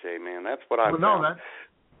 does it, J-Man? That's what I found. No, that's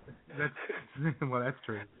well, that's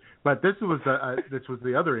true. But this was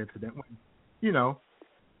the other incident when, you know,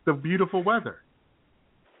 the beautiful weather.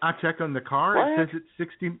 I check on the car. What? It says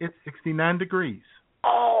it's 69 degrees.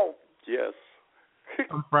 Oh, yes.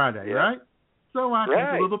 On Friday, yeah. right? So I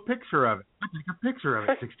take a little picture of it.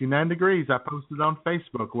 69 degrees. I posted on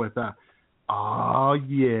Facebook with oh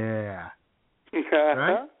yeah.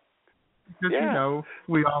 Right? Because, you know,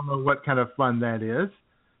 we all know what kind of fun that is.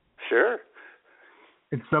 Sure.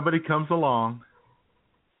 And somebody comes along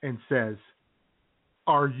and says,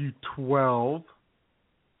 "Are you 12?"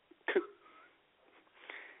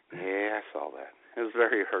 Yeah, I saw that. It was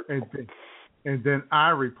very hurtful. And then I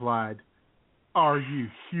replied, "Are you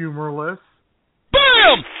humorless?"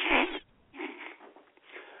 Bam!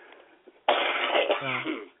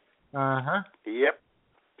 Yep.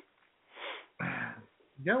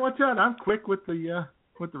 Yeah, watch out! I'm quick with the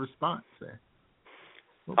response there.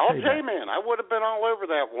 J-Man, I would have been all over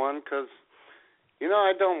that one because, you know,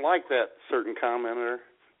 I don't like that certain commenter.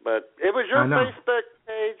 But it was your Facebook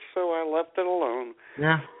page, so I left it alone.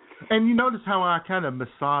 Yeah. And you notice how I kind of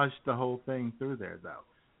massaged the whole thing through there, though.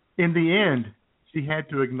 In the end, she had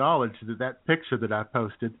to acknowledge that picture that I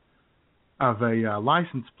posted of a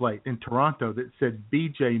license plate in Toronto that said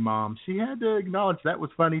BJ Mom. She had to acknowledge that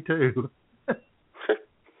was funny, too.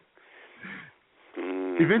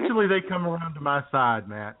 Eventually, they come around to my side,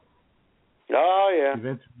 Matt. Oh, yeah.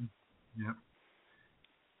 Eventually. Yeah.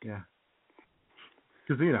 Yeah.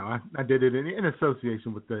 Because, you know, I did it in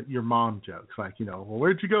association with your mom jokes. Like, you know, well,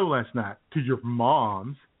 where'd you go last night? To your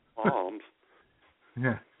mom's. Mom's.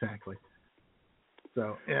 Yeah, exactly.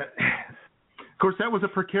 So, yeah. Of course, that was a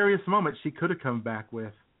precarious moment she could have come back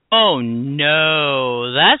with. Oh,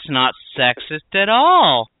 no, that's not sexist at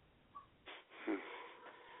all.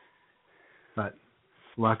 But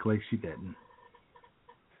luckily she didn't.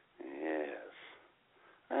 Yes.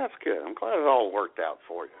 That's good. I'm glad it all worked out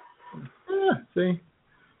for you. Yeah, see?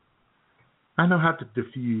 I know how to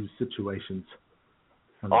diffuse situations.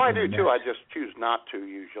 Oh, I do too. I just choose not to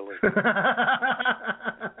usually.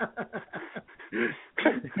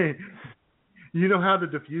 You know how to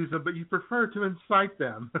diffuse them, but you prefer to incite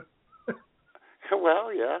them.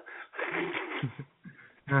 Well, yeah.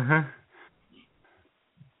 Uh-huh.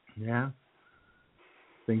 Yeah.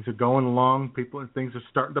 Things are going along. Things are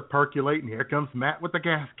starting to percolate, and here comes Matt with the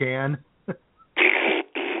gas can.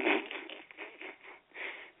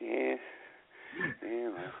 Yeah.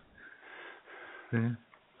 Yeah.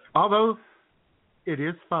 Although it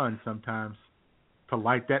is fun sometimes to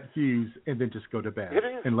light that fuse and then just go to bed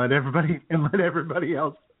and let everybody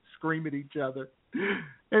else scream at each other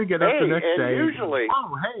and get up the next day. Usually,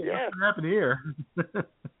 what's happened here?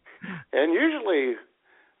 And usually,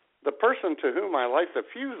 the person to whom I light the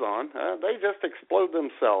fuse on, they just explode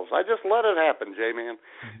themselves. I just let it happen, J-Man.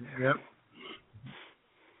 Yep.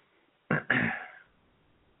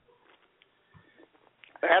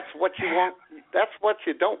 That's what you want. That's what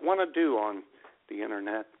you don't want to do on the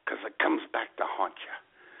internet because it comes back to haunt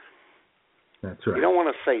you. That's right. You don't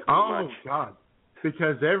want to say too much. Oh, God.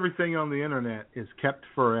 Because everything on the internet is kept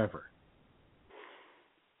forever.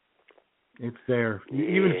 It's there. Yeah.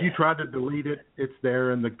 Even if you try to delete it, it's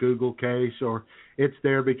there in the Google cache, or it's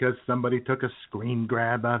there because somebody took a screen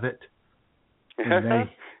grab of it. And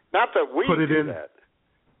they Not that we put it do in, that.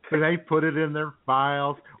 They put it in their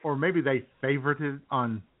files, or maybe they favorited it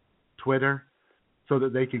on Twitter so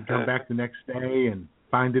that they can come back the next day and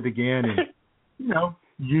find it again and, you know,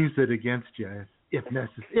 use it against you if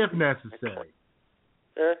necessary.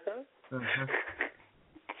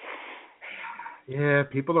 Yeah,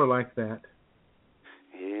 people are like that.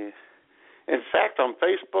 Yeah. In fact, on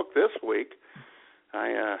Facebook this week,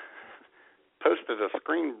 I posted a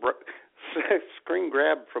screen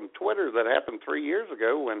grab from Twitter that happened 3 years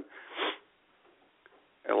ago when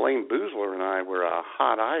Elaine Boozler and I were a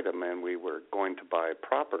hot item and we were going to buy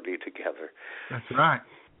property together. That's right.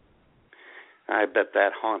 I bet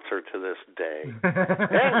that haunts her to this day.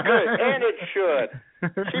 And good, and it should.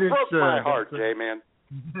 She broke my heart, J-Man.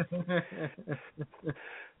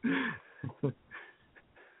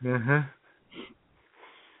 Uh-huh.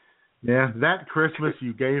 Yeah, that Christmas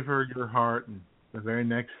you gave her your heart, and the very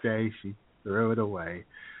next day she threw it away.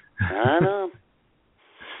 I know.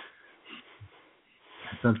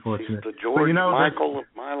 unfortunate. She's the George Michael of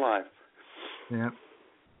my life. Yeah.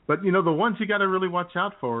 But, the ones you got to really watch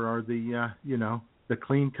out for are the, the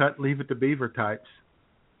clean-cut, leave-it-to-beaver types.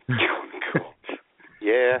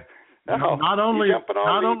 Yeah. Not only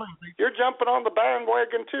you're jumping on the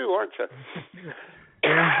bandwagon too, aren't you?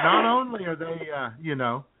 Yeah. Not only are they,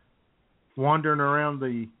 wandering around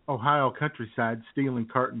the Ohio countryside stealing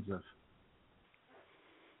cartons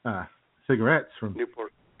of cigarettes from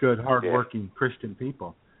Newport. Good, hard-working Christian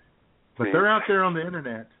people, but they're out there on the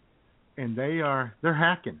internet, and they're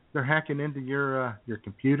hacking. They're hacking into your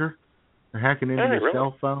computer. They're hacking into your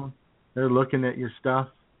cell phone. They're looking at your stuff.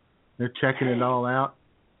 They're checking it all out.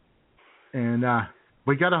 And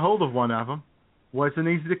we got a hold of one of them. Wasn't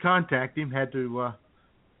easy to contact him. Had to,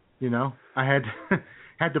 I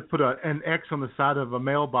had to put an X on the side of a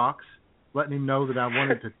mailbox, letting him know that I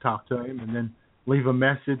wanted to talk to him, and then leave a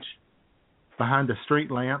message behind a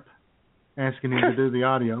street lamp asking him to do the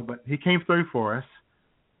audio. But he came through for us,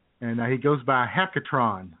 and he goes by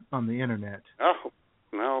Hackatron on the internet. Oh,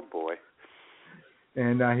 no, boy.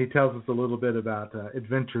 And he tells us a little bit about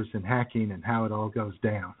adventures in hacking and how it all goes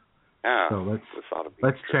down. Oh, so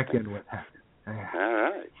let's check in with Hack. All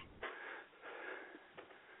right.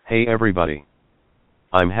 Hey everybody.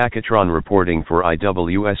 I'm Hackatron reporting for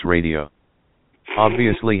IWS Radio.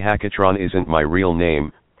 Obviously Hackatron isn't my real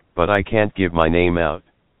name, but I can't give my name out.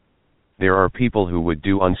 There are people who would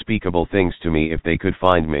do unspeakable things to me if they could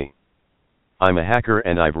find me. I'm a hacker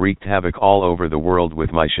and I've wreaked havoc all over the world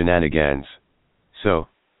with my shenanigans. So,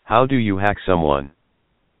 how do you hack someone?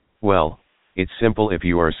 Well, it's simple if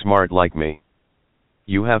you are smart like me.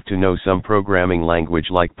 You have to know some programming language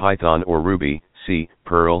like Python or Ruby, C,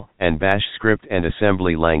 Perl, and Bash script and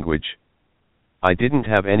assembly language. I didn't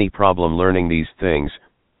have any problem learning these things,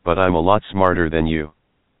 but I'm a lot smarter than you.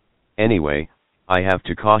 Anyway, I have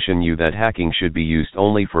to caution you that hacking should be used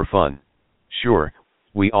only for fun. Sure,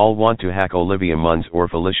 we all want to hack Olivia Munn's or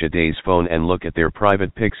Felicia Day's phone and look at their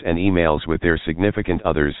private pics and emails with their significant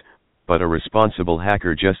others, but a responsible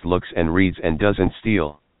hacker just looks and reads and doesn't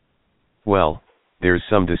steal. Well, there's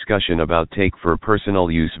some discussion about take for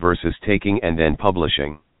personal use versus taking and then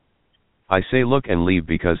publishing. I say look and leave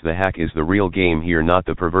because the hack is the real game here, not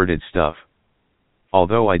the perverted stuff.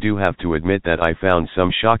 Although I do have to admit that I found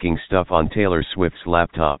some shocking stuff on Taylor Swift's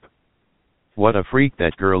laptop. What a freak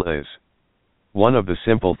that girl is. One of the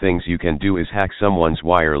simple things you can do is hack someone's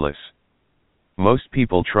wireless. Most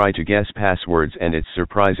people try to guess passwords and it's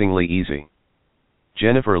surprisingly easy.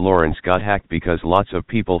 Jennifer Lawrence got hacked because lots of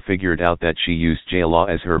people figured out that she used JLaw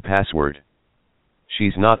as her password.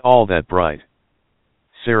 She's not all that bright.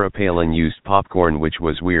 Sarah Palin used popcorn, which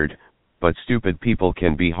was weird, but stupid people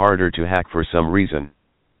can be harder to hack for some reason.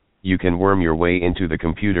 You can worm your way into the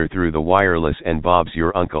computer through the wireless and Bob's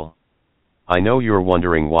your uncle. I know you're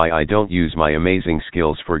wondering why I don't use my amazing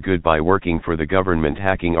skills for good by working for the government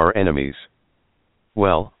hacking our enemies.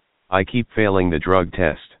 Well, I keep failing the drug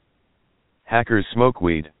test. Hackers smoke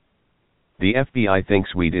weed. The FBI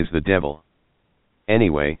thinks weed is the devil.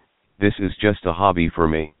 Anyway, this is just a hobby for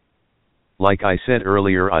me. Like I said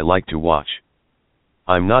earlier, I like to watch.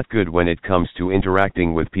 I'm not good when it comes to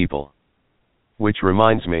interacting with people. Which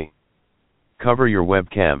reminds me. Cover your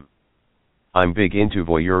webcam. I'm big into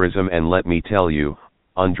voyeurism, and let me tell you,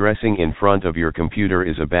 undressing in front of your computer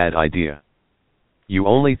is a bad idea. You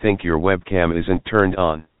only think your webcam isn't turned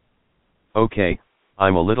on. Okay,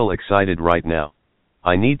 I'm a little excited right now.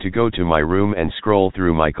 I need to go to my room and scroll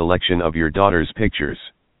through my collection of your daughter's pictures.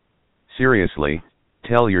 Seriously,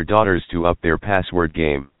 tell your daughters to up their password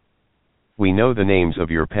game. We know the names of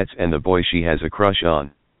your pets and the boy she has a crush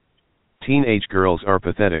on. Teenage girls are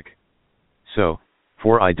pathetic. So,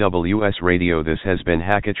 for IWS Radio, this has been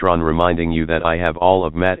Hackatron reminding you that I have all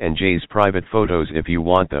of Matt and Jay's private photos if you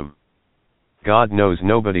want them. God knows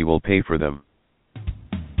nobody will pay for them.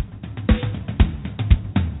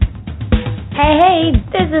 Hey,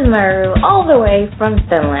 this is Maru, all the way from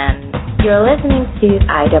Finland. You're listening to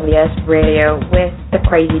IWS Radio with the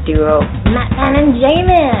crazy duo, Matt-Man and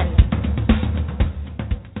J-Man.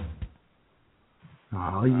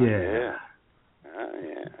 Oh, yeah. Oh,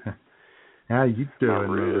 yeah. How you doing,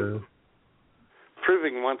 Maru?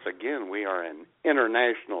 Proving once again we are an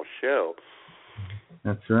international show.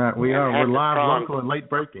 That's right. We are. We're live, local, and late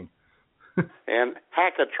breaking. And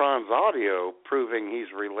Hackatron's audio proving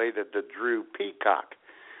he's related to Drew Peacock.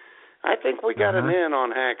 I think we got an in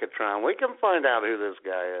on Hackatron. We can find out who this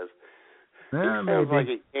guy is. Yeah, he sounds like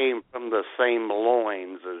he came from the same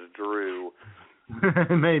loins as Drew.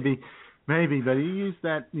 maybe, but he used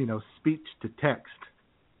that, speech to text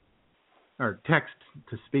or text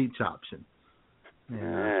to speech option.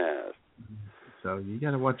 Yes. So you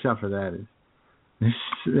got to watch out for that.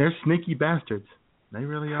 They're sneaky bastards. They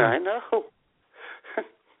really are. I know.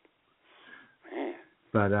 Man.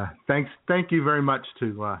 But thank you very much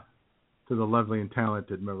to the lovely and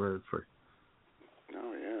talented Maru for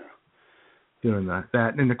doing that.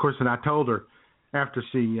 And of course, when I told her after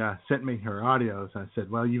she sent me her audios, I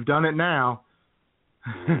said, "Well, you've done it now.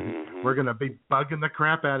 Mm-hmm. We're gonna be bugging the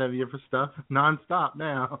crap out of you for stuff nonstop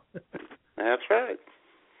now." That's right.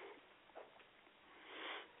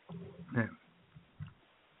 Yeah.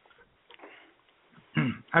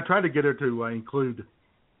 I tried to get her to include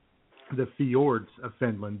the fjords of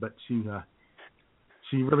Finland, but she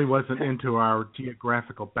really wasn't into our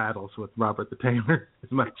geographical battles with Robert the Tailor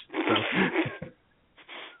as much. So.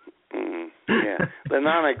 Yeah, the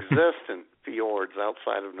non-existent fjords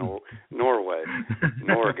outside of Norway,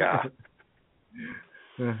 Norga.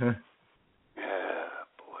 Uh-huh.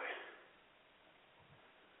 Boy.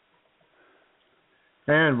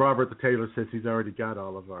 And Robert the Tailor says he's already got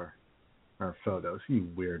all of our photos. You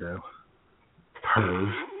weirdo.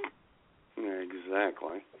 Perv.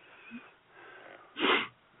 Exactly.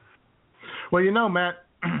 Well, you know, Matt,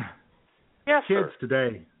 yes, kids sir.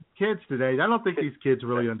 today, I don't think these kids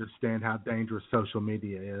really understand how dangerous social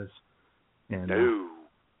media is and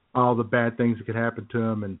all the bad things that could happen to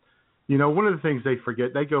them. And, you know, one of the things they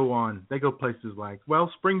forget, they go places like,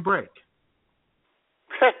 well, spring break.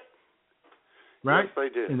 Right? Yes, they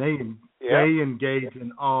do. And they engage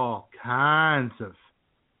in all kinds of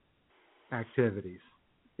activities,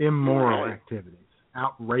 immoral activities,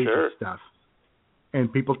 outrageous stuff.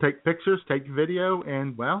 And people take pictures, take video,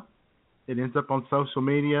 and, well, it ends up on social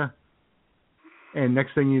media. And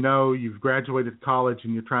next thing you know, you've graduated college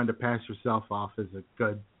and you're trying to pass yourself off as a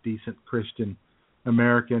good, decent Christian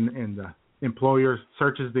American. And the employer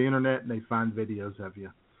searches the internet and they find videos of you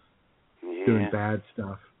doing bad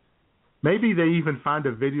stuff. Maybe they even find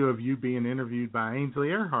a video of you being interviewed by Ainsley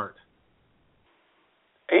Earhart.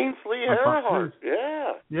 Ainsley Earhart,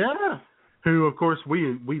 yeah. Yeah. Who, of course,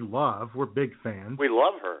 we love. We're big fans. We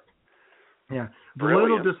love her. Yeah.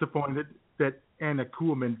 Brilliant. A little disappointed that Anna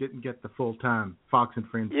Kuhlman didn't get the full-time Fox and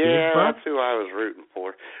Friends. Yeah, that's who I was rooting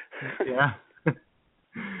for. Yeah.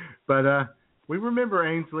 But we remember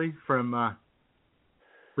Ainsley from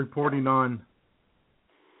reporting on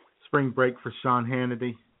spring break for Sean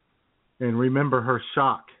Hannity. And remember her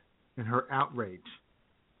shock and her outrage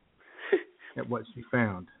at what she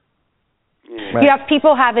found. Yeah. You have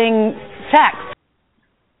people having sex.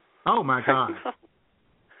 Oh, my God.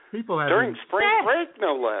 People having during spring break,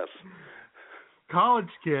 no less.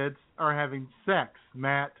 College kids are having sex.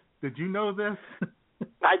 Matt, did you know this?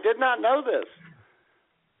 I did not know this.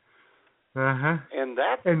 Uh-huh. And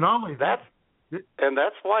that's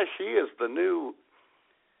why she is the new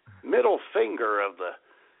middle finger of the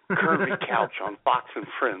curvy couch on Fox and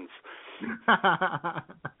Friends.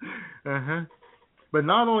 Uh-huh. But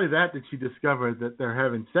not only that did she discover that they're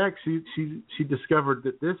having sex, she discovered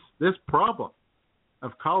that this problem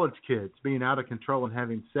of college kids being out of control and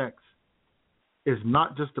having sex is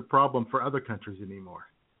not just a problem for other countries anymore.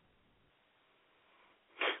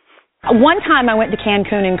 One time I went to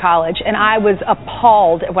Cancun in college, and I was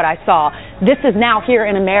appalled at what I saw. This is now here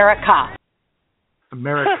in America.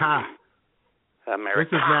 America. America.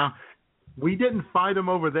 This is now. We didn't fight them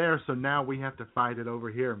over there, so now we have to fight it over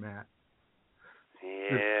here, Matt.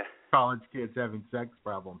 Yeah. This college kids having sex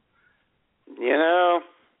problem. You know,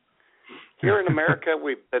 here in America,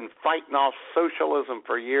 we've been fighting off socialism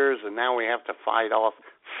for years, and now we have to fight off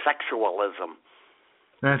sexualism.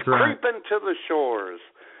 That's right. Creeping to the shores.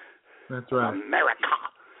 That's right. America.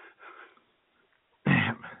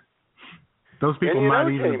 Damn. Those people might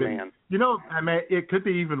even be. You know, I mean, it could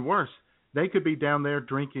be even worse. They could be down there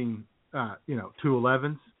drinking,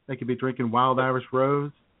 211s. They could be drinking Wild Irish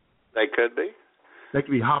Rose. They could be. They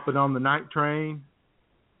could be hopping on the night train.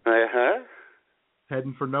 Uh-huh.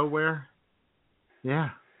 Heading for nowhere. Yeah.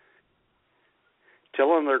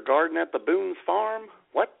 Tilling their garden at the Boone's Farm.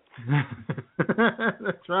 What?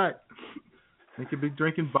 That's right. They could be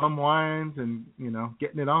drinking bum wines and,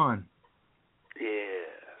 getting it on.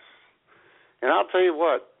 Yes. And I'll tell you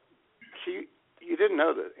what, you didn't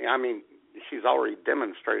know that. I mean, she's already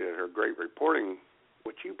demonstrated her great reporting,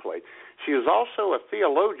 which you played. She is also a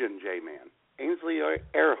theologian, J-Man. Ainsley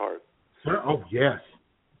Earhart. Oh, yes.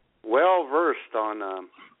 Well-versed on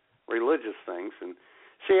religious things. And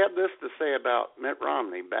she had this to say about Mitt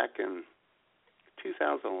Romney back in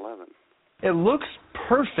 2011. It looks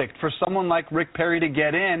perfect for someone like Rick Perry to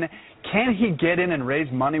get in. Can he get in and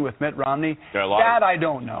raise money with Mitt Romney? I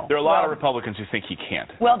don't know. There are a lot of Republicans who think he can't.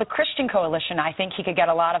 Well, the Christian Coalition, I think he could get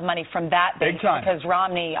a lot of money from that base. Big time. Because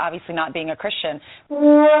Romney, obviously not being a Christian.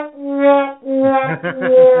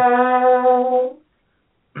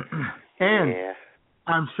 And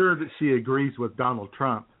I'm sure that she agrees with Donald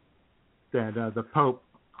Trump that the Pope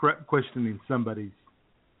questioning somebody's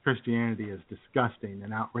Christianity is disgusting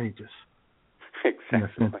and outrageous.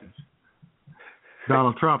 Exactly.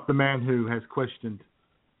 Donald Trump, the man who has questioned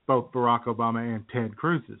both Barack Obama and Ted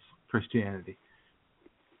Cruz's Christianity.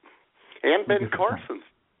 And Ben Carson's.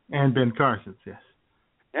 And Ben Carson's, yes.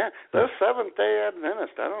 Yeah, those Seventh-day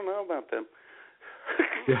Adventists, I don't know about them.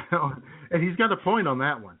 Yeah, and he's got a point on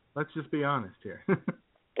that one. Let's just be honest here.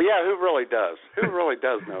 Yeah, who really does? Who really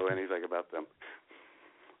does know anything about them?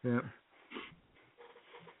 Yeah.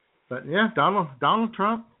 But yeah, Donald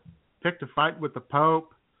Trump picked a fight with the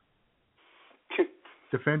Pope,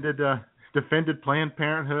 defended Planned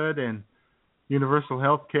Parenthood and universal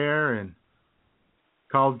health care, and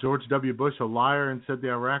called George W. Bush a liar and said the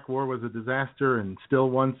Iraq War was a disaster and still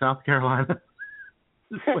won South Carolina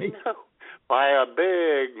this week. No, by a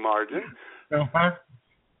big margin.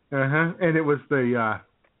 And it was the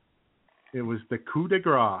coup de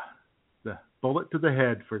grace, the bullet to the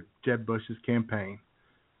head for Jeb Bush's campaign.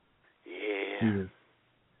 Yeah.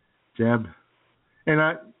 Jeb. And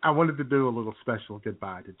I wanted to do a little special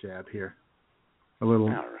goodbye to Jeb here. A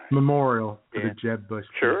little memorial to the Jeb Bush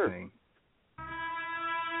campaign.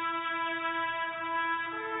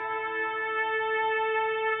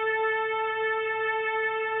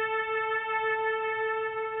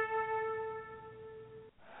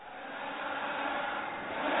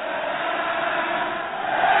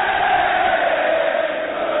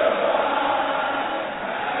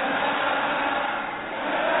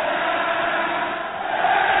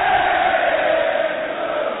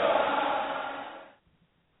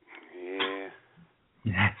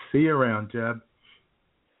 See you around, Jeb.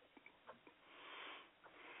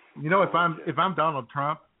 You know, if I'm Donald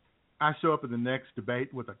Trump, I show up at the next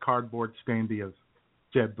debate with a cardboard standee of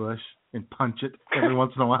Jeb Bush and punch it every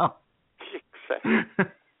once in a while.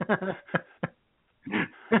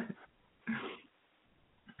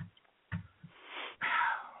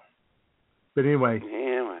 But anyway,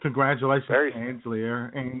 congratulations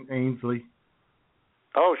to Ainsley.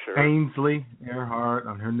 Oh, sure. Ainsley Earhart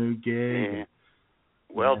on her new gig. Yeah.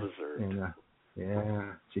 Well deserved. And,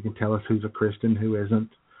 she can tell us who's a Christian, who isn't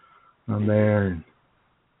on there.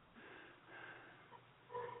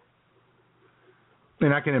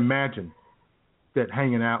 And I can imagine that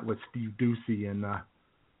hanging out with Steve Ducey and that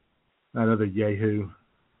other yahoo,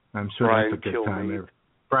 I'm sure Brian that's a good Kilmeade. time there.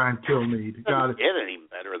 Brian Kilmeade. Doesn't get any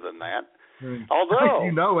better than that. Although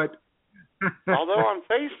you know it. Although on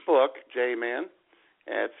Facebook, J-Man,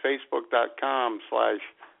 at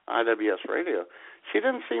facebook.com/IWS Radio, she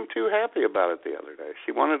didn't seem too happy about it the other day.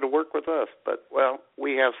 She wanted to work with us, but,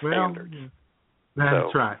 we have standards.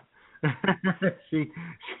 That's right. She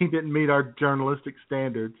didn't meet our journalistic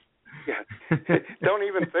standards. Yeah. Don't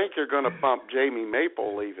even think you're going to bump Jamie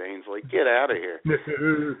Maple leave Ainsley. Get out of here.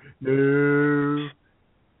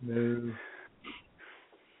 No.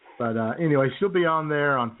 But anyway, she'll be on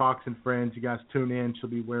there on Fox and Friends. You guys tune in.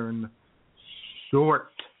 She'll be wearing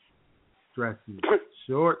short dresses,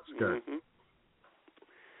 short skirts. Mm-hmm.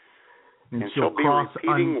 And she'll be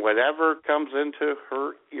repeating whatever comes into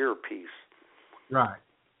her earpiece. Right.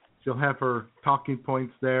 She'll have her talking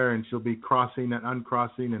points there, and she'll be crossing and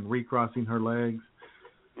uncrossing and recrossing her legs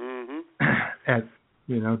at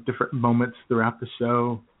different moments throughout the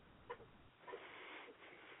show.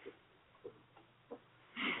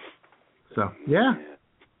 So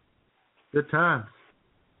good times.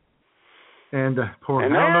 And I don't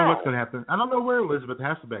know what's going to happen. I don't know where Elizabeth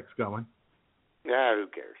Hasselbeck's going. Yeah, who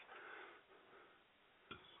cares?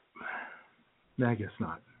 I guess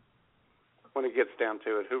not. When it gets down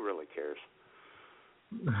to it, who really cares?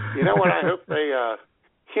 You know what I hope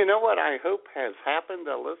you know what I hope has happened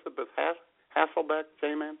to Elizabeth Hasselbeck,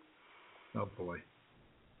 J-Man? Oh, boy.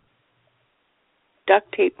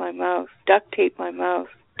 Duct tape my mouth. Duct tape my mouth.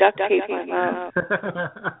 Duct tape my mouth.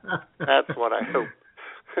 That's what I hope.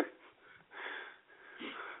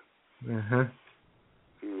 Uh-huh.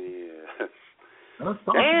 Yes.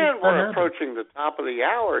 And we're approaching the top of the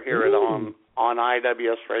hour here on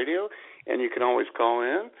IWS Radio, and you can always call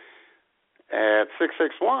in at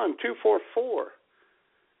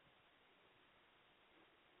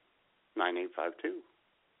 661-244-9852.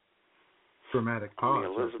 Dramatic pause.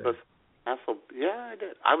 Elizabeth Hassel. Yeah, I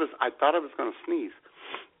did. I thought I was going to sneeze.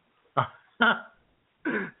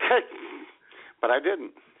 but I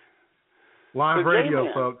didn't. Live So radio,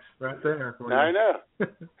 J-Man. folks, right there. For I you. know.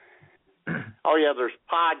 Oh yeah, there's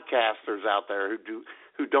podcasters out there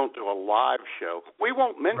who don't do a live show. We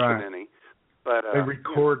won't mention any, but they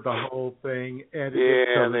record the whole thing, edit it.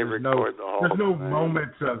 Yeah, So they record the whole There's no thing.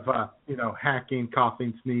 moments of hacking,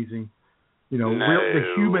 coughing, sneezing. No.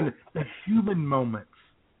 The human moments.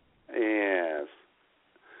 Yes.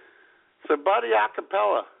 So, buddy,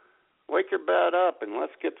 acapella, wake your butt up and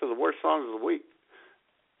let's get to the worst songs of the week.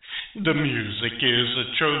 The music is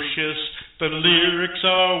atrocious, the lyrics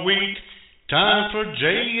are weak. Time for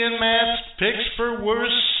Jay and Matt's picks for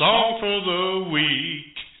worst song for the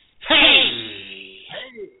week. Hey!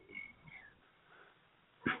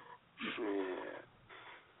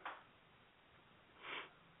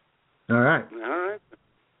 Yeah. All right.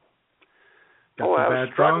 I was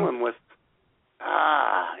struggling with.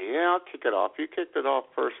 Yeah, I'll kick it off. You kicked it off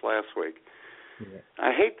first last week. Yeah.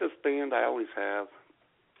 I hate this band. I always have.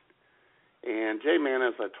 And J-Man,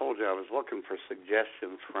 as I told you, I was looking for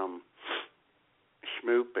suggestions from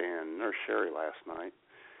Schmoop and Nurse Sherry last night.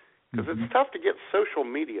 Because it's tough to get social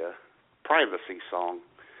media privacy songs.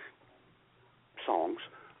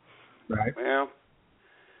 Right. Well,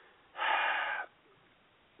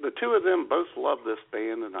 the two of them both love this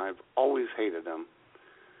band, and I've always hated them.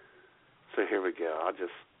 So here we go.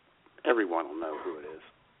 Everyone will know who it is.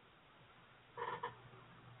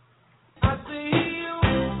 I see you.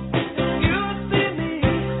 You see me.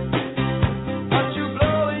 But you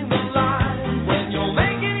blowing the line when you're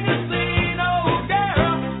making a scene. Oh,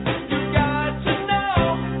 girl, you got to know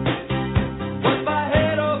what's my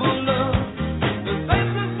head overlook. The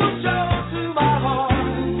faces will show to my heart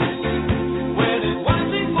when it's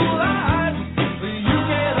watching full eyes. You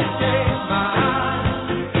can't escape my eyes.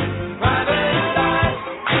 Private eyes,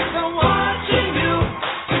 I'm watching you.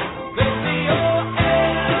 They see your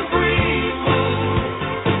every move.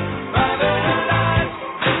 Private eyes,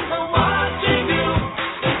 I'm watching you.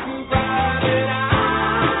 Private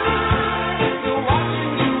eyes, I'm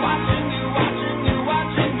watching you, watching you, watching you,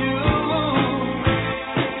 watching you.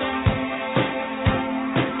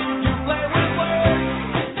 You play with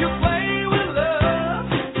words, you play with love.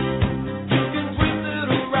 You can twist it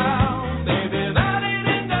around, baby, that ain't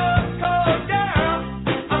enough. 'Cause girl,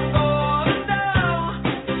 I'm gonna know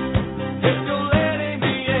if you're letting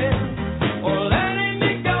me in or letting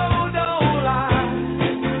me go. Don't lie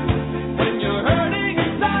when you're hurting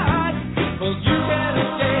inside, 'cause you can't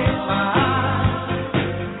escape my eyes.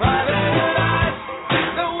 Private eyes,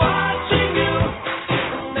 they're watching you.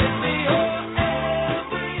 They see your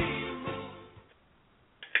every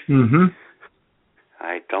Mm-hmm.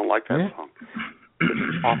 I don't like that song.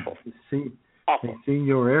 It's awful. They've seen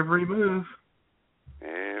your every move.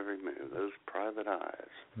 Every move. Those private eyes.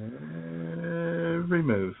 Every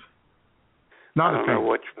move. Not I a don't know fan.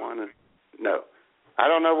 which one is. No. I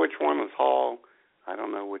don't know which one is Hall. I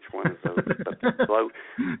don't know which one is those.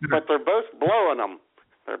 But they're both blowing them.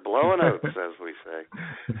 They're blowing oats, as we say.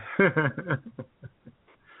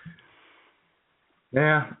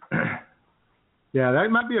 Yeah. Yeah, that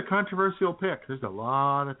might be a controversial pick. There's a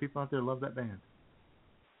lot of people out there who love that band.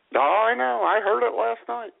 Oh, I know. I heard it last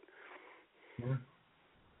night. Yeah.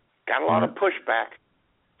 Got a lot of pushback.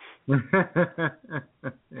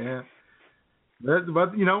 Yeah.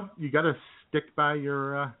 But you got to stick by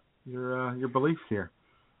your beliefs here,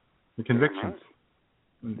 your convictions.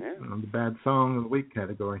 Yeah. On the bad song of the week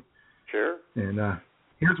category. Sure. And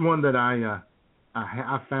here's one that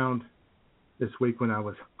I found this week when I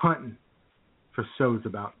was hunting for shows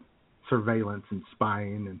about surveillance and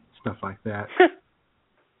spying and stuff like that.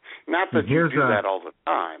 Not that you do that all the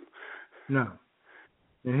time. No.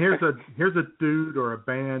 And here's a dude or a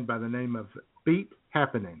band by the name of Beat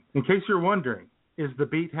Happening. In case you're wondering, is the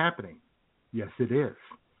beat happening? Yes, it is.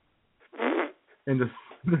 And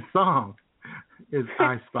the song is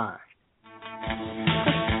I Spy.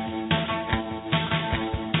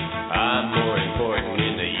 I'm more important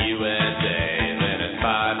in the USA than a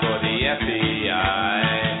spy for the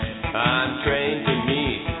FBI. I'm trained to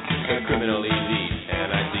meet the criminal elite,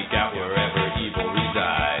 and I seek out wherever evil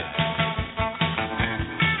resides.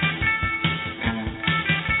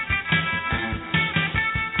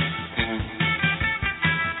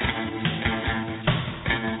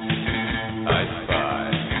 I spy.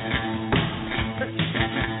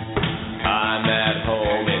 I'm at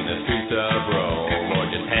home in the streets of Rome, or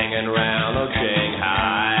just hanging around Shanghai.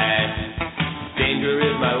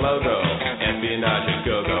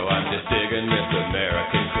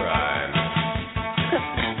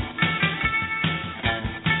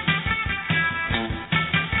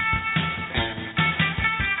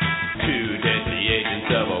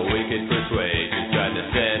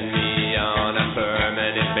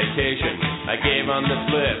 I gave on the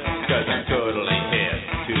flip, cause I'm totally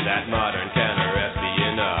hip to that modern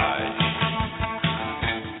counter-espionage.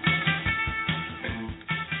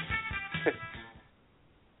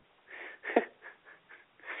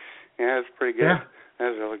 Yeah, that's pretty good. Yeah.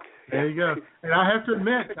 That's really good. There you go. And I have to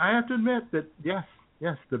admit that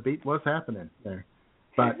yes, the beat was happening there.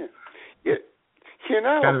 But you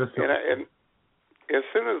know, kind of and as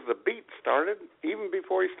soon as the beat started, even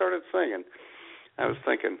before he started singing, I was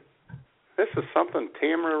thinking, this is something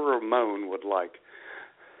Tamara Ramone would like.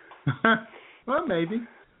 Well, maybe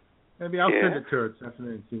I'll send it to her this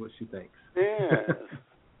afternoon and see what she thinks. Yes.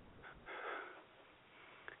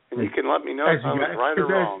 And you can let me know if I was right or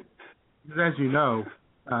wrong. As you know,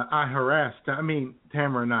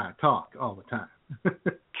 Tamara and I talk all the time.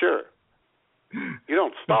 Sure. You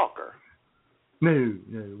don't stalk her. No,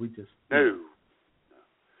 we just... No.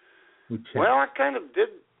 We chat. Well, I kind of did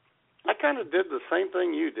the same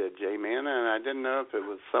thing you did, J-Man, and I didn't know if it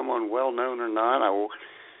was someone well-known or not. I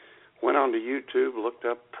went onto YouTube, looked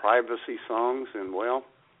up privacy songs, and, well,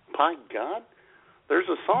 by God, there's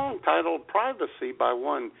a song titled Privacy by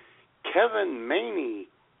one Kevin Maney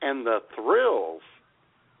and the Thrills.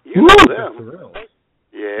 You know them. The Thrills.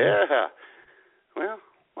 Yeah. Well,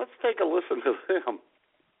 let's take a listen to them.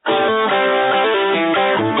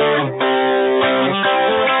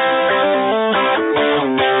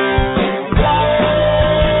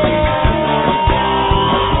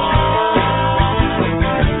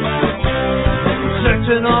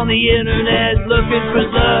 Searching on the internet, looking for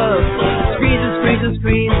love.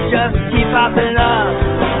 Screens just keep popping up.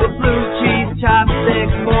 The blue cheese,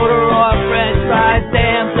 chopsticks, motor oil, french fries,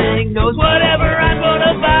 damn thing knows whatever I'm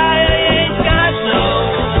gonna buy. I ain't got no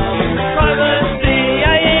privacy.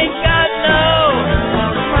 I ain't got no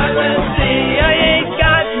privacy. I ain't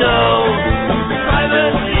got no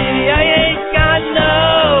privacy. I ain't got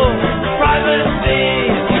no privacy.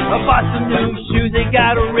 I bought some new shoes, they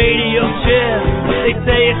got a radio chip. They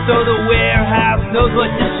say it's so the warehouse knows what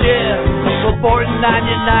to ship. Well, Borton 9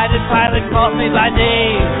 United pilot calls me by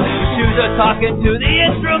name. The shoes are talking to the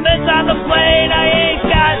instruments on the plane. I ain't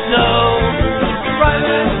got no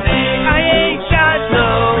privacy. I ain't got no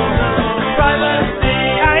privacy.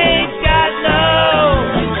 I ain't got no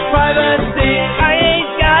privacy. I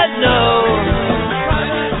ain't got no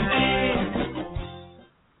privacy.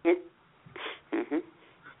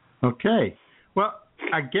 Okay. Well,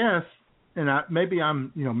 I guess, and maybe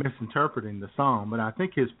I'm misinterpreting the song, but I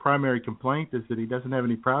think his primary complaint is that he doesn't have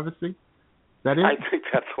any privacy. Is that it? I think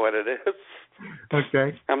that's what it is.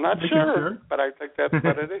 Okay. I'm not sure, but I think that's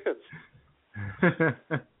what it is.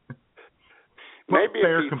 Maybe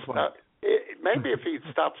if he'd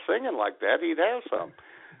stopped singing like that, he'd have some.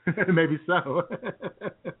 Maybe so.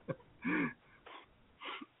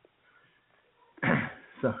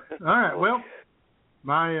 So, all right. Well,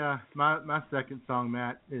 my second song,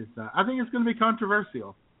 Matt, is I think it's going to be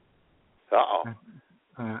controversial.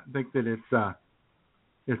 I think that it's a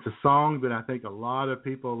song that I think a lot of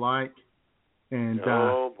people like, and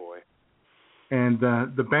oh boy, and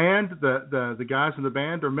the band, the guys in the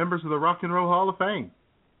band are members of the Rock and Roll Hall of Fame.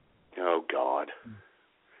 Oh God,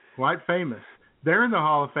 quite famous. They're in the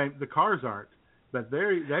Hall of Fame. The Cars aren't, but they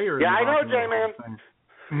are. Yeah, I know, J-Man.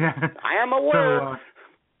 Yeah, I am aware.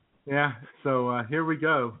 So here we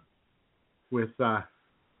go with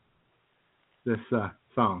this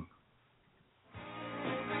song.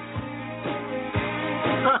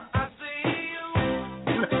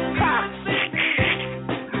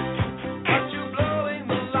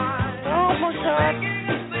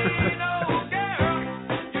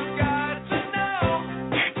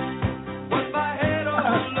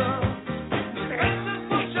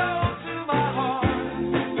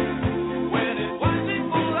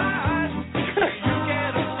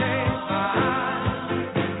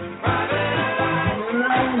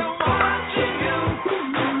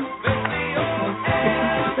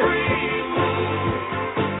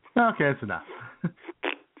 Okay, that's enough.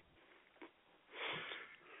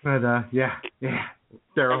 But yeah,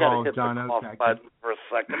 Daryl Hall, John Oates. For a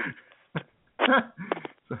second.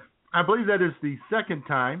 So, I believe that is the second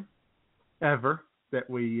time ever that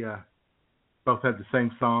we both had the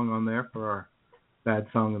same song on there for our Bad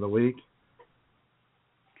Song of the Week.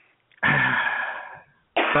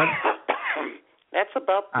 But that's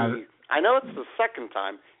about the. I know it's the second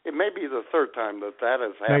time. It may be the third time that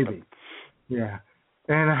has happened. Maybe. Yeah.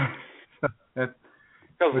 And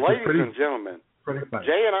because, ladies and gentlemen,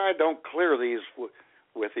 Jay and I don't clear these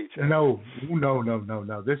with each other. No.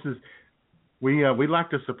 This is we like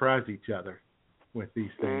to surprise each other with these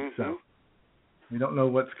things, so we don't know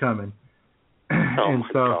what's coming. And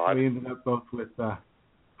so God. we ended up both with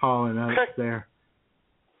Hall and Oates there.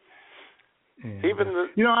 And, even the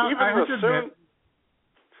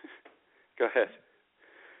Go ahead.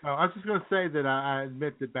 Oh, I was just going to say that I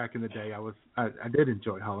admit that back in the day I did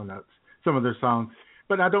enjoy Hall and Oates, some of their songs,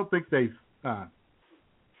 but I don't think they've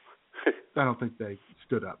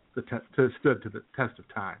stood to the test of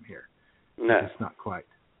time here. No, it's not quite,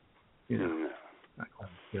 not quite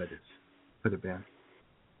as good as could have been.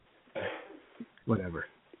 Whatever.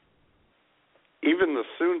 Even the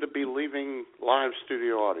soon-to-be leaving live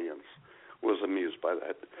studio audience was amused by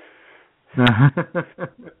that.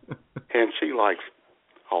 And she likes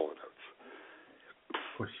Hall and Oates.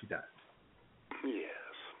 Of course she does.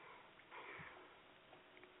 Yes.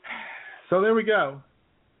 So there we go.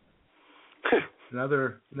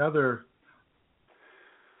 Another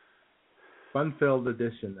fun-filled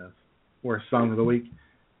edition of Worst Song of the Week,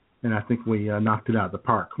 and I think we knocked it out of the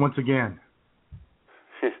park once again.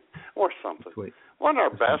 Or something. Sweet. Wasn't our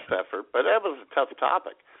best effort, but that was a tough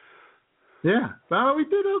topic. Yeah, well, we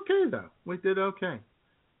did okay though. We did okay.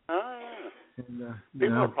 Oh yeah. And,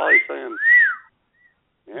 people are probably saying,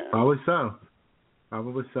 yeah. Probably so.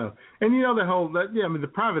 And the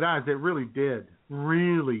Private Eyes, it really did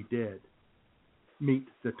meet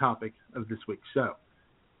the topic of this week's show.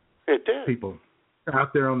 It did. People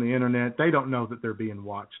out there on the internet, they don't know that they're being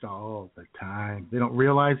watched all the time. They don't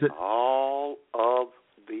realize it. All of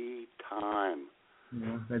the time.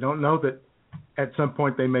 They don't know that at some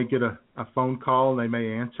point they may get a phone call and they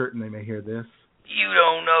may answer it and they may hear this. You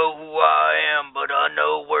don't know who I am, but I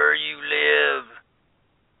know where you live.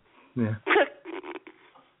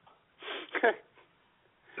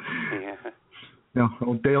 Yeah.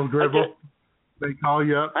 Old Dale Gribble, they call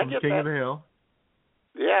you up from King of the Hill.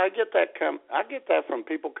 Yeah, I get that from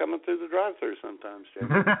people coming through the drive-thru sometimes, Jay.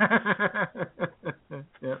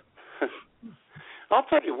 Yeah. I'll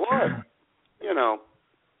tell you what,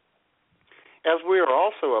 as we are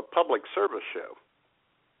also a public service show,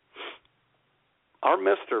 our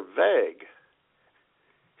Mr. Vague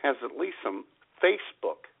has at least some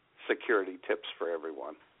Facebook security tips for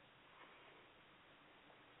everyone.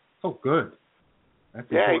 Oh, good. That's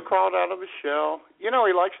he important. crawled out of his shell. He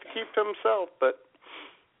likes to keep to himself, but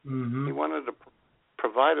he wanted to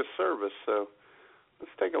provide a service. So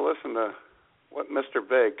let's take a listen to what Mr.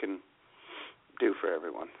 Vague can do for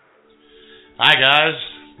everyone. Hi, guys.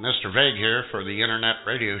 Mr. Vague here for the Internet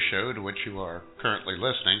radio show to which you are currently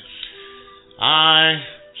listening. I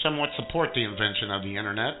somewhat support the invention of the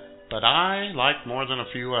Internet, but I, like more than a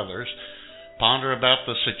few others, ponder about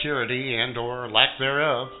the security and or lack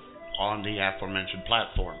thereof on the aforementioned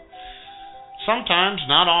platform. Sometimes,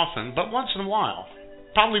 not often, but once in a while.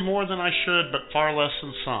 Probably more than I should, but far less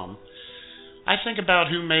than some. I think about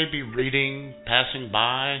who may be reading, passing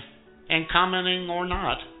by, and commenting or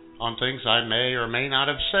not on things I may or may not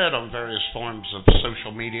have said on various forms of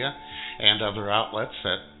social media and other outlets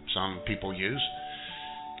that some people use.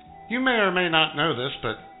 You may or may not know this,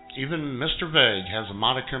 but even Mr. Vague has a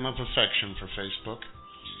modicum of affection for Facebook.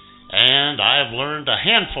 And I have learned a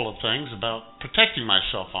handful of things about protecting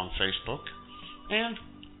myself on Facebook, and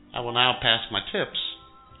I will now pass my tips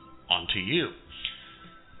on to you.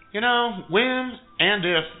 When and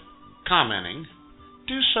if commenting,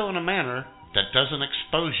 do so in a manner that doesn't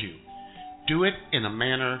expose you. Do it in a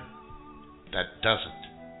manner that doesn't.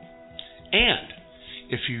 And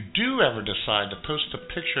if you do ever decide to post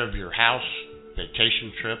a picture of your house,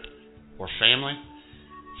 vacation trip, or family,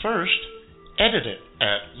 first, edit it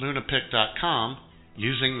at lunapic.com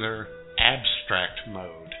using their abstract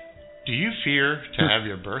mode. Do you fear to have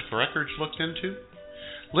your birth records looked into?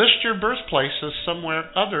 List your birthplace as somewhere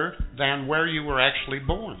other than where you were actually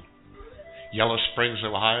born. Yellow Springs,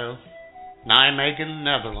 Ohio, Nijmegen,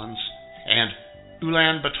 Netherlands, and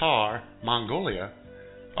Ulaanbaatar, Mongolia,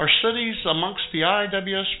 are cities amongst the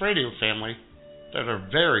IWS radio family that are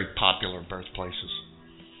very popular birthplaces.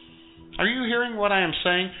 Are you hearing what I am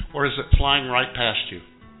saying, or is it flying right past you?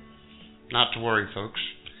 Not to worry, folks.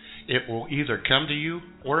 It will either come to you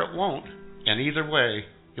or it won't, and either way,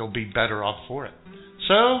 you'll be better off for it.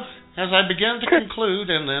 So, as I begin to conclude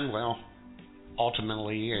and then,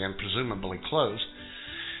 ultimately and presumably close,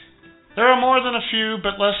 there are more than a few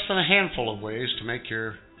but less than a handful of ways to make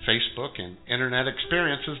your Facebook and Internet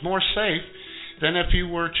experiences more safe than if you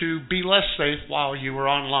were to be less safe while you were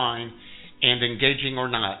online and engaging or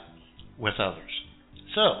not with others.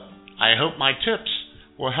 So, I hope my tips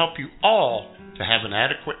will help you all to have an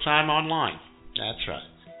adequate time online. That's right.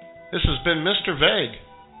 This has been Mr. Vague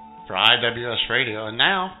for IWS Radio, and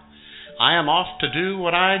now I am off to do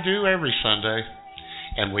what I do every Sunday,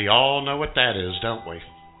 and we all know what that is, don't we?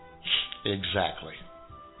 Exactly.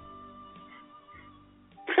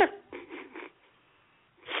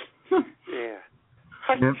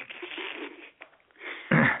 Yep.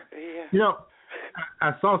 You know,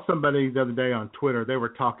 I saw somebody the other day on Twitter. They were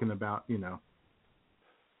talking about,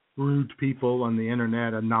 rude people on the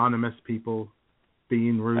internet, anonymous people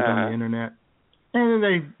being rude on the internet. And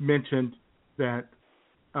they mentioned that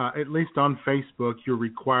at least on Facebook, you're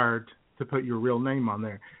required to put your real name on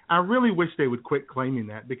there. I really wish they would quit claiming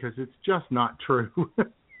that because it's just not true.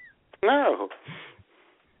 No.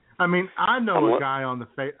 I mean, I know a guy on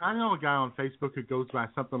Facebook who goes by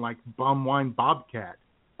something like Bumwine Bobcat.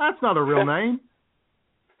 That's not a real name.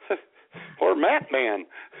 Or Matt Man.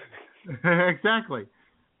 Exactly.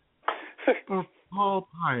 Or Paul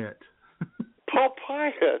Pyatt. Paul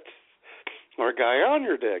Pyatt. Or Guy on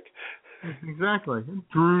Your Dick. Exactly.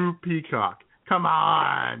 Drew Peacock. Come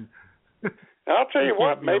on. I'll tell you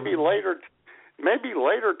what, maybe later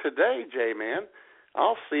today, J-Man,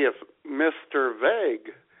 I'll see if Mr.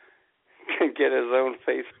 Vague can get his own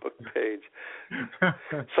Facebook page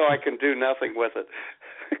so I can do nothing with it.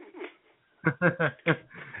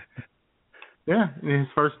 Yeah, his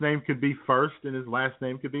first name could be first and his last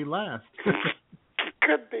name could be last.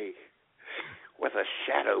 Could be. With a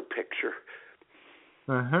shadow picture.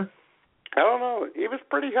 Uh-huh. I don't know. He was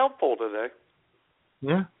pretty helpful today.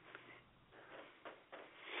 Yeah.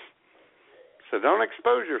 So don't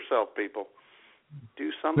expose yourself, people.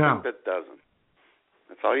 Do something that doesn't.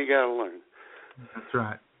 That's all you got to learn. That's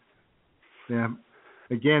right. Yeah.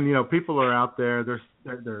 Again, people are out there. They're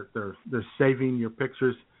saving your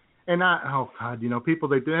pictures, and people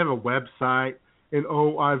they do have a website, and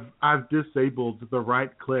I've disabled the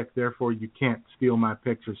right click, therefore you can't steal my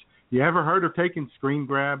pictures. You ever heard of taking screen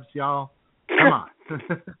grabs, y'all? Come on.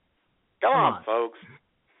 Come on, folks.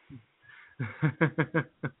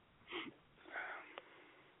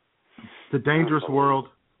 It's a dangerous world.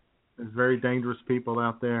 There's very dangerous people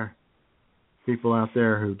out there. People out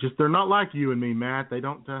there who they're not like you and me, Matt. They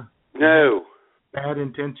don't. No. Bad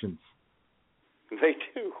intentions. They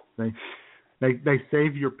do. They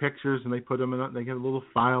save your pictures and they put them in. They get a little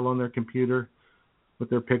file on their computer with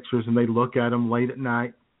their pictures and they look at them late at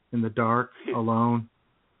night in the dark, alone.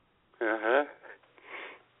 Uh-huh.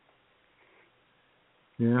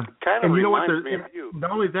 Yeah. Kind of and you know what? reminds me of you.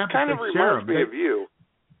 Not only that, kind but of they share reminds them. me of you.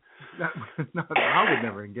 No, I would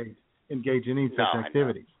never engage in any such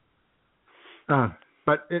activities.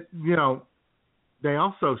 But they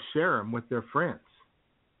also share them with their friends.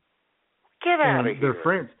 Get out of here. Their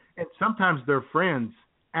friends, and sometimes their friends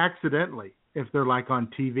accidentally, if they're like on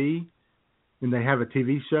TV and they have a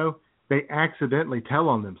TV show, they accidentally tell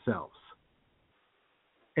on themselves,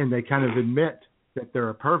 and they kind of admit that they're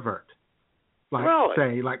a pervert. Like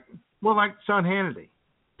like Sean Hannity.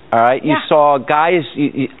 All right, you saw guys,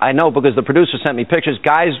 I know because the producer sent me pictures,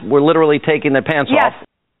 guys were literally taking their pants off.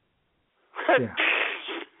 Yeah.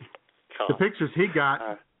 The pictures he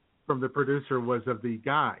got from the producer was of the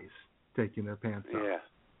guys taking their pants off. Yeah.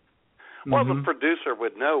 Well, the producer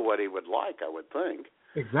would know what he would like, I would think.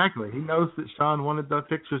 Exactly. He knows that Sean wanted the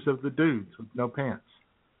pictures of the dudes with no pants.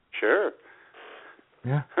 Sure.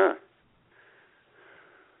 Yeah. Huh.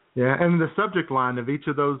 Yeah, and the subject line of each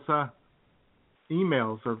of those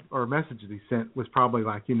emails or messages he sent was probably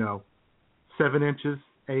like, 7 inches,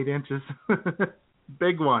 8 inches.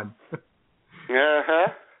 Big one. Uh-huh.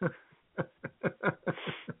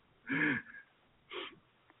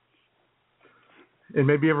 And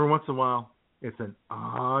maybe every once in a while it's an,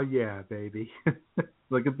 oh yeah, baby.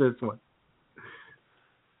 Look at this one.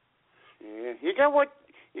 Yeah, you gotta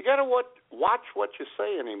watch what you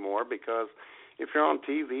say anymore, because if you're on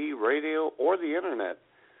TV, radio, or the internet,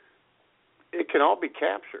 it can all be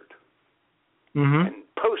captured and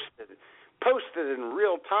posted in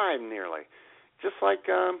real time, nearly, just like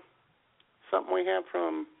something we have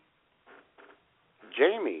from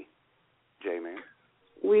Jamie. J-Man.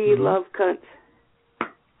 We love cunts.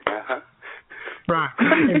 Uh-huh. Right.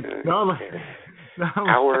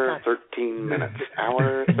 Hour 13 minutes.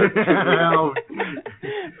 Hour 13 minutes.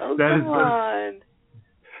 Oh, come on.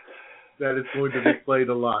 That is going to be played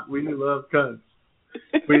a lot. We love cunts.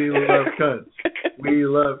 We love cunts. We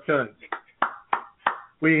love cunts.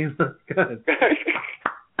 We love cunts.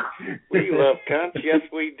 We love cunts. Yes,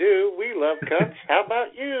 we do. We love cunts. How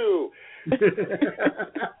about you?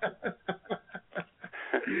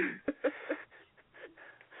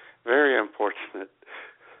 Very unfortunate.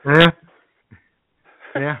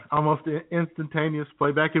 Yeah, almost instantaneous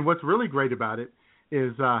playback. And what's really great about it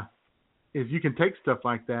is you can take stuff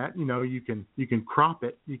like that. You can crop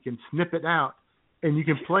it, you can snip it out, and you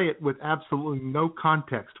can play it with absolutely no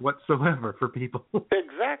context whatsoever for people.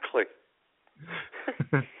 Exactly.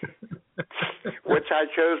 Which I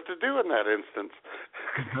chose to do in that instance.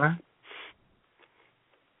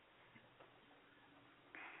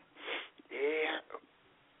 Yeah.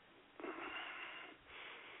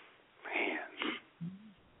 Man.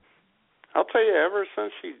 I'll tell you, ever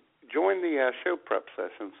since she joined the show prep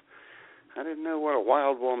sessions, I didn't know what a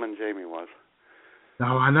wild woman Jamie was.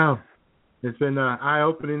 Oh, I know. It's been an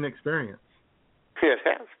eye-opening experience. It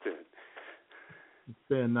has been. It's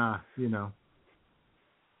been,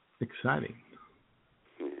 exciting.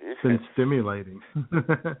 Yeah. It's been stimulating.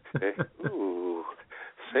 Ooh,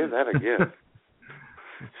 say that again.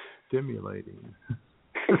 Stimulating.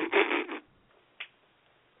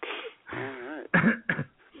 All right.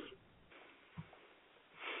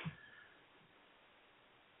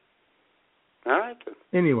 All right.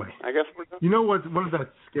 Anyway, I guess we're done. You know what? One of the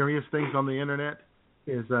scariest things on the internet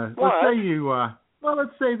is let's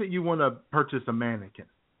say that you want to purchase a mannequin,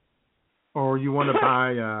 or you want to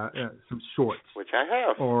buy some shorts, which I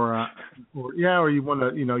have, or you want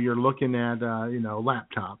to, you're looking at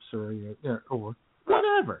laptops or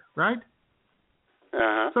whatever, right?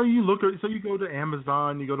 Uh-huh. So you go to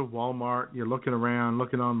Amazon, you go to Walmart, you're looking around,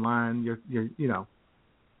 looking online, you're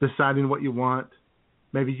deciding what you want.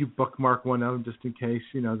 Maybe you bookmark one of them just in case,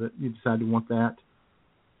 that you decide to want that.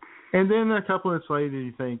 And then a couple minutes later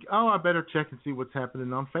you think, oh, I better check and see what's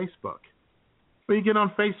happening on Facebook. Well, you get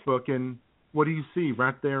on Facebook and what do you see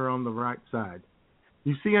right there on the right side?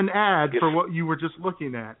 You see an ad for what you were just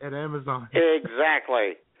looking at Amazon.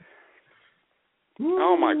 Exactly.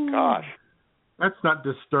 Oh, my gosh. That's not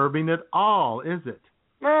disturbing at all, is it?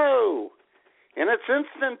 No. And it's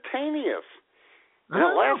instantaneous. And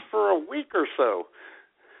it lasts for a week or so.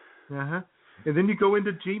 Uh-huh. And then you go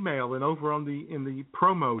into Gmail and over in the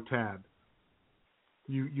promo tab,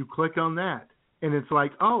 you click on that, and it's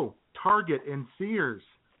like, oh, Target and Sears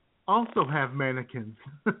also have mannequins.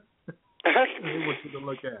 They want you to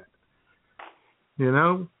look at.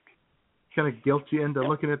 Kind of guilt you into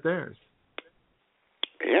looking at theirs.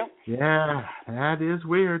 Yeah. Yeah, that is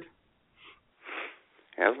weird.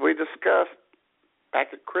 As we discussed,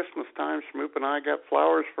 back at Christmas time, Schmoop and I got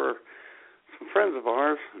flowers for some friends of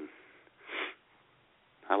ours. And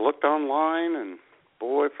I looked online, and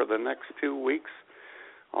boy, for the next 2 weeks,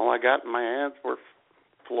 all I got in my ads were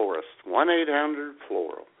florists.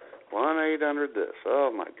 1-800-FLORAL. 1-800 this.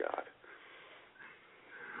 Oh, my God.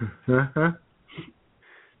 Uh-huh.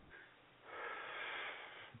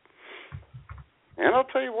 And I'll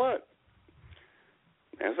tell you what.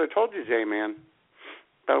 As I told you, J-Man,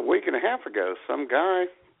 about a week and a half ago, some guy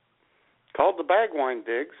called the Bagwine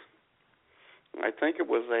Digs. I think it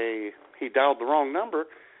was he dialed the wrong number,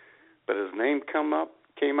 but his name came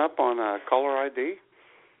up on caller ID.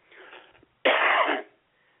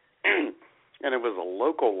 And it was a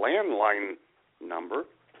local landline number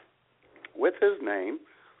with his name.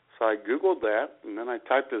 So I Googled that, and then I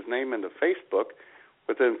typed his name into Facebook.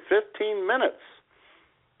 Within 15 minutes,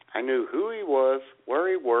 I knew who he was, where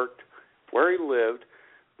he worked, where he lived,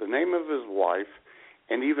 the name of his wife,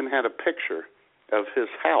 and even had a picture of his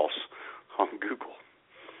house on Google.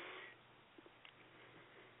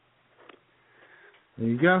 There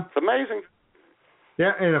you go. It's amazing.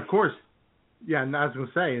 Yeah, and of course, and I was going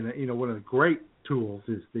to say, one of the great tools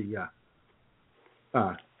is the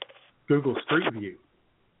Google Street View,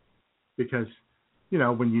 because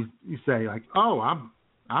when you say like, oh,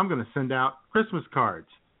 I'm going to send out Christmas cards.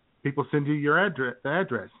 People send you the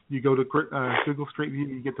address. You go to Google Street View,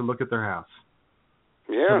 you get to look at their house.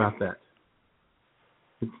 Yeah. How about that?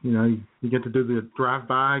 You get to do the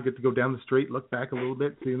drive-by, get to go down the street, look back a little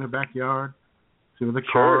bit, see in their backyard, see the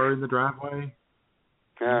car in the driveway.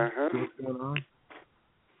 Uh-huh. See what's going on.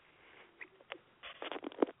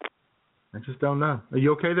 I just don't know. Are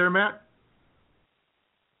you okay there, Matt?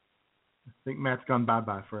 I think Matt's gone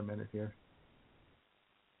bye-bye for a minute here.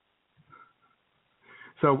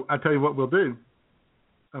 So I tell you what we'll do,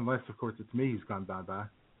 unless, of course, it's me who's gone bye-bye.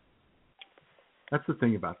 That's the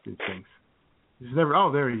thing about these things. He's never.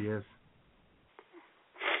 Oh, there he is.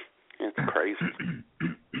 It's crazy.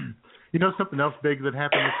 You know something else big that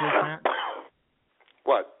happened this week, Matt?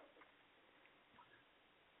 What?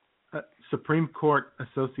 Supreme Court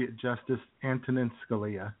Associate Justice Antonin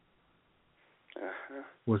Scalia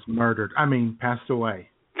was murdered. Passed away.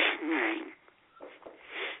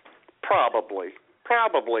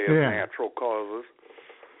 Probably of natural causes.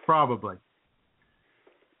 Probably.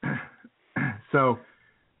 So,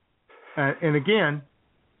 and again,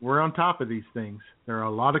 we're on top of these things. There are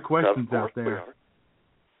a lot of questions out there.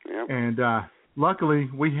 Yep. And luckily,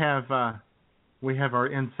 we have our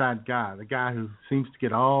inside guy, the guy who seems to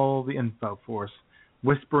get all the info for us,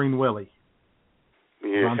 Whispering Willie.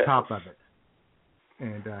 We're on top of it.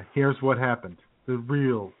 And here's what happened, the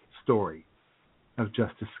real story of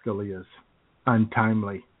Justice Scalia's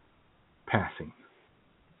untimely passing.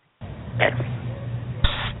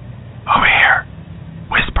 Over here,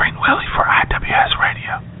 Whispering Willie for IWS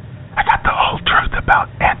Radio. I got the whole truth about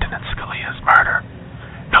Antonin Scalia's murder.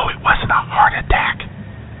 No, it wasn't a heart attack.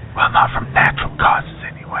 Well, not from natural causes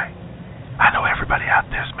anyway. I know everybody out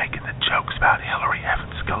there's making the jokes about Hillary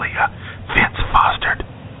having Scalia, Vince fostered,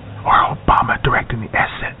 or Obama directing the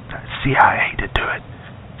CIA to do it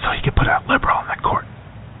so he could put a liberal in the court.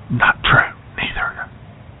 Not true, neither.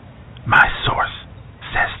 My source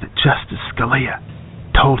says that Justice Scalia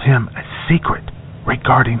told him a secret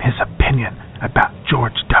regarding his opinion about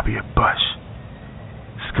George W. Bush.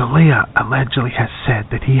 Scalia allegedly has said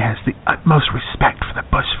that he has the utmost respect for the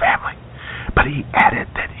Bush family, but he added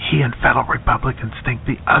that he and fellow Republicans think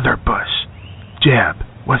the other Bush, Jeb,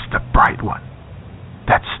 was the bright one.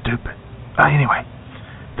 That's stupid. Anyway,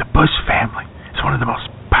 the Bush family is one of the most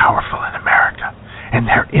powerful in America, and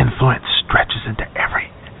their influence stretches into every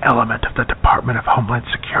element of the Department of Homeland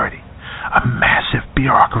Security, a massive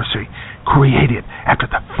bureaucracy created after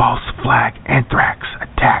the false flag anthrax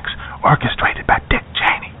attacks orchestrated by Dick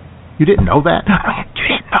Cheney. You didn't know that? You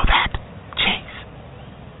didn't know that? Jeez.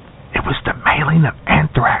 It was the mailing of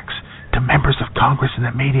anthrax to members of Congress and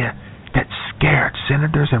the media that scared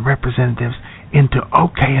senators and representatives into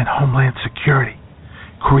okaying Homeland Security,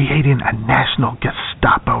 creating a national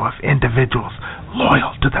Gestapo of individuals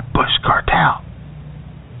loyal to the Bush cartel.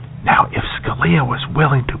 Now, if Scalia was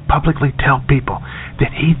willing to publicly tell people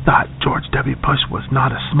that he thought George W. Bush was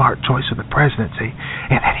not a smart choice for the presidency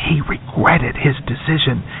and that he regretted his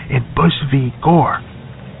decision in Bush v. Gore,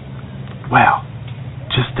 well,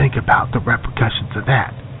 just think about the repercussions of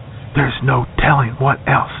that. There's no telling what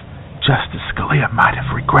else Justice Scalia might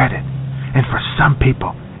have regretted. And for some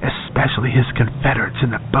people, especially his Confederates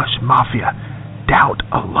in the Bush Mafia, doubt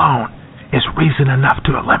alone is reason enough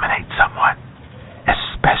to eliminate someone,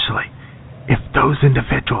 especially if those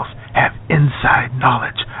individuals have inside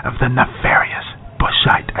knowledge of the nefarious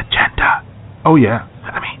Bushite agenda. Oh, yeah.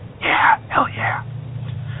 Yeah, hell yeah.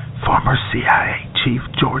 Former CIA Chief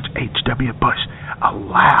George H.W. Bush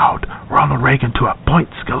allowed Ronald Reagan to appoint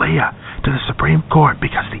Scalia to the Supreme Court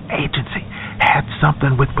because the agency had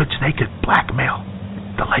something with which they could blackmail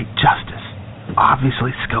the late justice.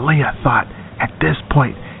 Obviously, Scalia thought at this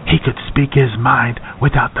point he could speak his mind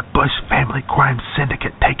without the Bush family crime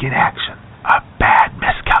syndicate taking action. A bad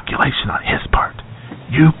miscalculation on his part.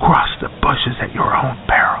 You crossed the Bushes at your own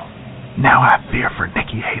peril. Now I fear for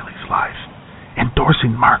Nikki Haley's life.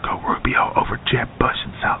 Endorsing Marco Rubio over Jeb Bush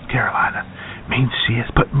in South Carolina means she has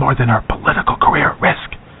put more than her political career at risk.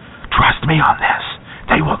 Trust me on this.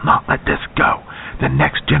 They will not let this go. The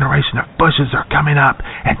next generation of Bushes are coming up,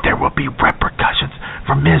 and there will be repercussions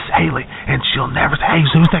for Miss Haley, and she'll never say, hey,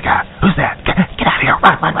 who's that guy? Who's that? Get out of here.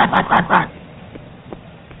 Run.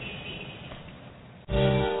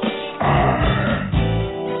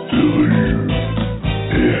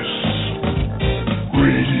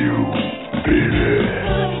 Radio, baby.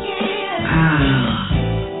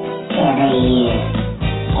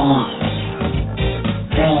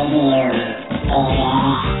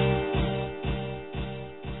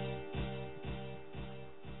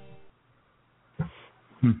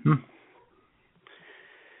 Mm-hmm.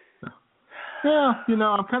 Yeah,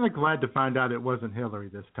 I'm kind of glad to find out it wasn't Hillary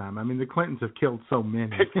this time. I mean, the Clintons have killed so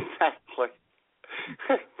many. Exactly.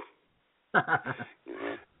 Yeah.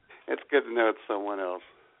 It's good to know it's someone else.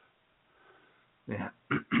 Yeah.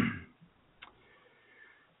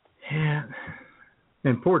 Yeah.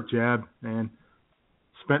 And poor Jeb, man,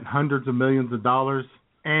 spent hundreds of millions of dollars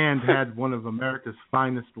and had one of America's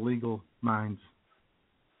finest legal minds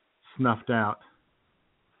snuffed out.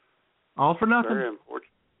 All for nothing. Very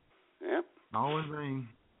unfortunate. Yep. All in vain.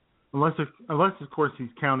 Unless of course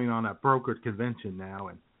he's counting on a brokered convention now,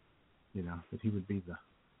 and that he would be the.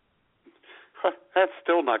 That's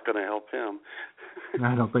still not going to help him.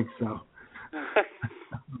 I don't think so. I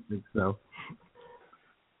don't think so.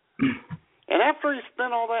 And after he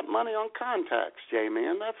spent all that money on contacts,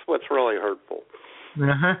 J-Man, that's what's really hurtful.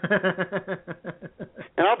 And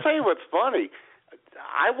I'll tell you what's funny.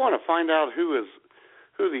 I want to find out who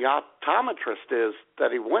the optometrist is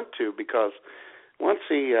that he went to, because once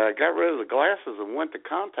he got rid of the glasses and went to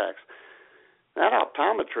contacts, that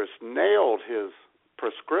optometrist nailed his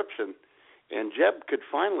prescription, and Jeb could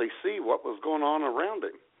finally see what was going on around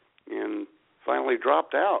him and finally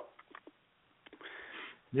dropped out.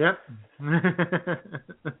 Yep.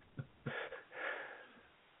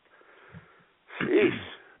 Jeez.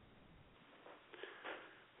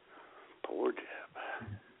 Poor Jeb.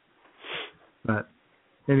 But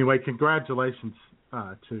anyway, congratulations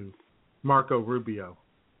to Marco Rubio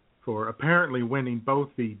for apparently winning both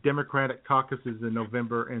the Democratic caucuses in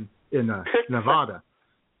November in Nevada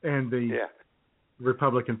and the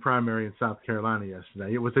Republican primary in South Carolina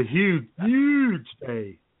yesterday. It was a huge, huge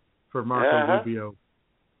day for Marco Rubio.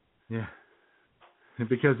 Yeah.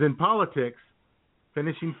 Because in politics,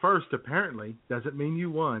 finishing first apparently doesn't mean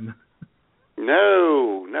you won.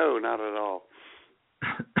 No, not at all.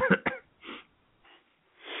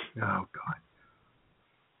 Oh, God.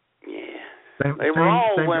 Yeah. They were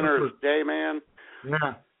all winners, J-Man.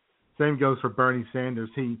 Yeah. Same goes for Bernie Sanders.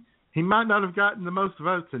 He might not have gotten the most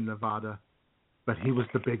votes in Nevada, but he was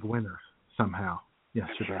the big winner somehow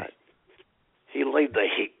yesterday. That's right. He laid the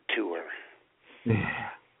heat to her. Yeah.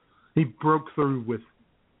 He broke through with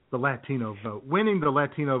the Latino vote. Winning the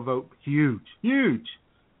Latino vote, huge, huge,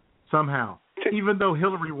 somehow. Even though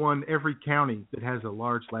Hillary won every county that has a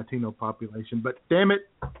large Latino population. But damn it,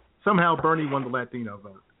 somehow Bernie won the Latino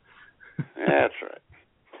vote. That's right.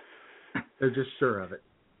 They're just sure of it.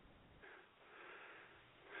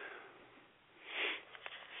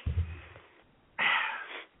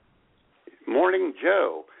 Morning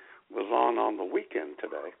Joe was on the weekend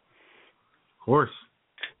today. Of course.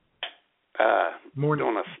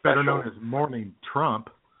 Doing a special, better known as Morning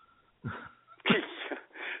Trump.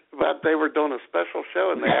 But they were doing a special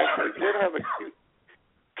show, and they actually did have a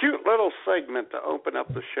cute little segment to open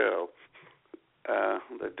up the show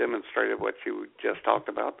that demonstrated what you just talked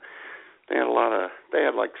about. They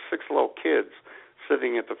had like 6 little kids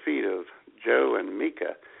sitting at the feet of Joe and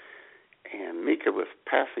Mika, and Mika was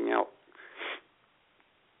passing out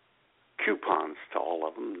coupons to all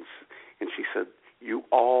of them, and she said, "You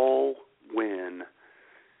all win,"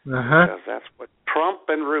 because that's what Trump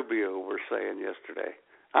and Rubio were saying yesterday.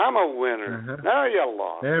 I'm a winner. No, you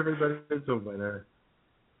lost. Everybody's a winner.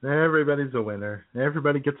 Everybody's a winner.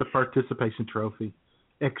 Everybody gets a participation trophy,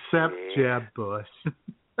 except Jeb Bush.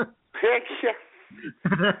 I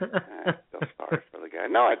feel sorry for the guy.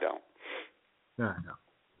 No, I don't. No.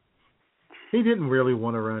 He didn't really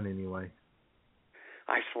want to run anyway.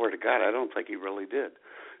 I swear to God, I don't think he really did.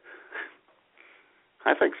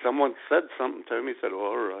 I think someone said something to him. He said, "Well,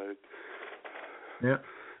 all right." Yeah.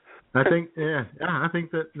 I think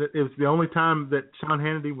that it was the only time that Sean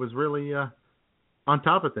Hannity was really on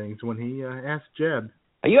top of things when he asked Jeb.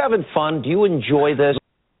 Are you having fun? Do you enjoy this?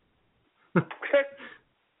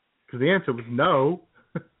 Because the answer was no.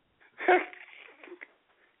 God.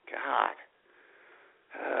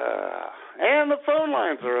 And the phone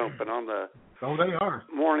lines are open on the they are.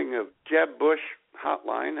 Morning of Jeb Bush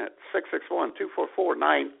hotline at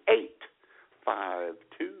 661-244-9852.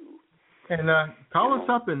 And call us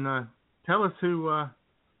up and tell us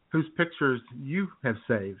whose pictures you have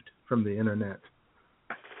saved from the internet.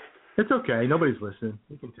 It's okay. Nobody's listening.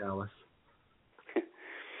 You can tell us.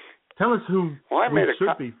 Tell us who we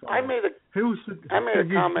should be following. I made a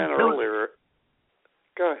comment earlier.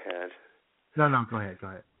 Go ahead. No, go ahead.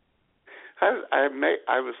 I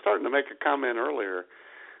was starting to make a comment earlier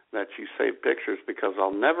that you saved pictures because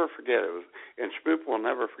I'll never forget it. And Schmoop will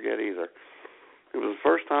never forget either. It was the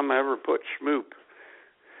first time I ever put Schmoop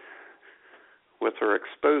with her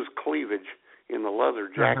exposed cleavage in the leather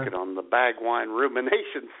jacket on the Bagwine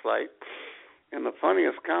Rumination site. And the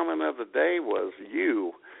funniest comment of the day was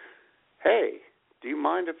you. Hey, do you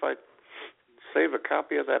mind if I save a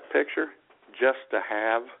copy of that picture just to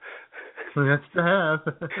have? Just to have.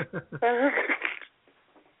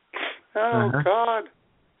 Oh, God.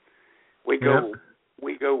 We go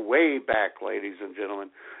way back, ladies and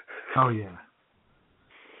gentlemen. Oh, yeah.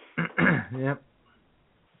 Yep.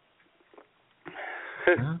 I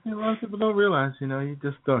think a lot of people don't realize, you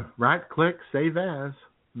just right click, save as.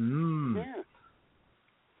 Yeah.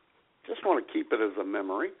 Just want to keep it as a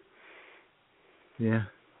memory. Yeah.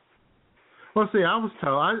 Well, see, I was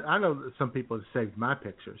told, I know that some people have saved my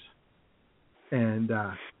pictures. And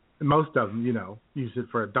most of them, use it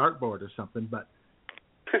for a dartboard or something. But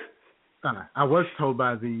I was told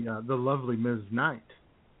by the lovely Ms. Knight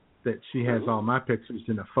that she has all my pictures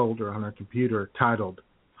in a folder on her computer titled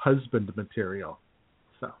Husband Material.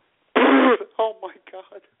 So. Oh, my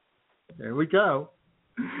God. There we go.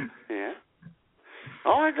 Yeah.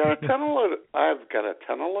 Oh, I got a ton of load. I've got a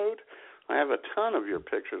ton of load. I have a ton of your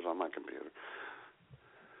pictures on my computer.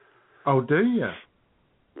 Oh, do you?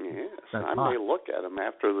 Yes. That's I hot. may look at them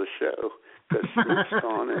after the show because Schmoop's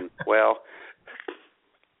on and, well.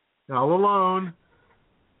 All alone.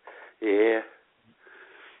 Yeah.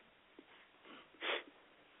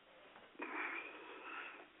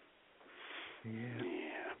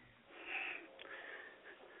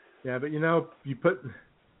 Yeah, but you put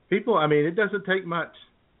people, it doesn't take much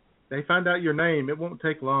they find out your name, it won't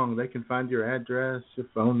take long. They can find your address, your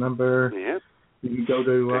phone number. Yep. You can go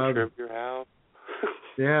to picture of your house.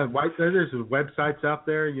 Yeah, there's websites out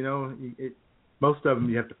there. You know, most of them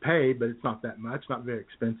you have to pay, but it's not that much, not very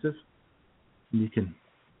expensive. You can,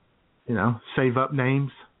 you know, save up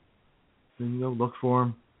names, and go look for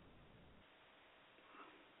them.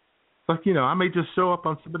 It's like, you know, I may just show up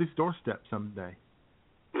on somebody's doorstep someday.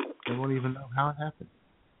 They won't even know how it happened.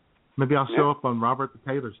 Maybe I'll show up on Robert the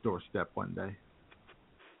Taylor's doorstep one day.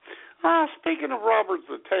 Speaking of Robert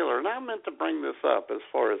the Taylor, and I meant to bring this up as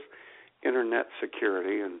far as internet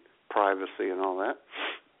security and privacy and all that.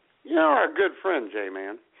 You know, our good friend,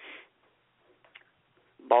 J-Man,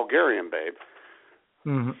 Bulgarian Babe.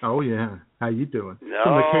 Mm-hmm. Oh, yeah. How you doing? No,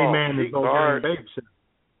 From the K-Man and Bulgarian Babe show.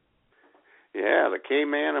 Yeah, the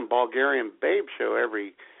K-Man and Bulgarian Babe show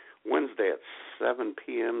every Wednesday at 7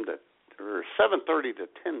 p.m. or 7:30 to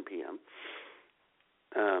 10 p.m.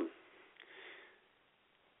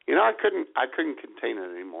 You know, I couldn't contain it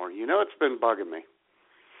anymore. You know, it's been bugging me.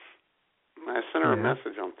 I sent her a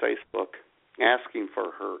message on Facebook asking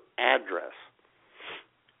for her address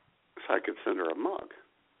so I could send her a mug.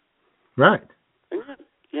 Right. And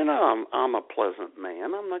you know, I'm a pleasant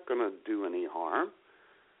man. I'm not going to do any harm.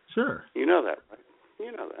 Sure. You know that, right?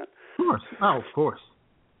 You know that. Of course. Oh, of course.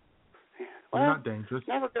 Well, You're not dangerous.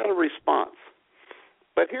 Never got a response.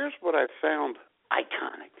 But here's what I found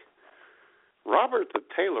iconic. Robert the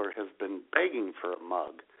Taylor has been begging for a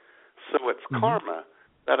mug, so it's karma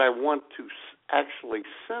that I want to actually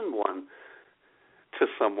send one to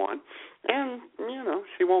someone, and, you know,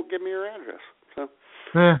 she won't give me her address. So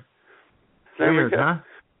there weird, we go. Huh?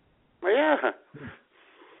 Yeah.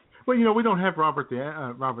 Well, you know, we don't have Robert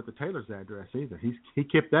the Taylor's address either. He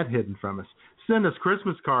kept that hidden from us. Sent us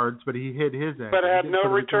Christmas cards, but he hid his address. But had no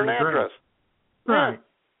return address. Right. Yeah.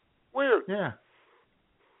 Weird. Yeah.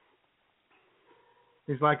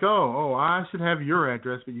 He's like, oh, I should have your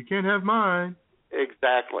address, but you can't have mine.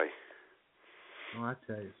 Exactly. Oh, I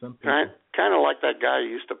tell you, some people. Kind of like that guy you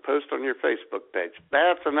used to post on your Facebook page.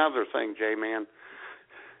 That's another thing, J-Man.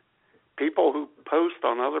 People who post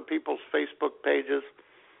on other people's Facebook pages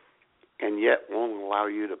and yet won't allow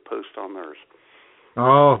you to post on theirs.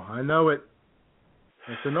 Oh, I know it.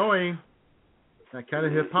 It's annoying. That kind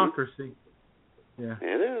of hypocrisy. Yeah.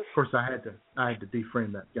 It is. Of course, I had to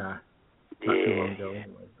defriend that guy not too long ago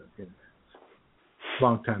anyway. But it's a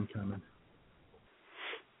long time coming.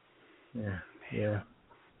 Yeah.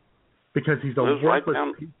 Because he's a worthless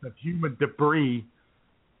piece of human debris.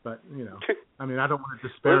 But, you know, I mean, I don't want to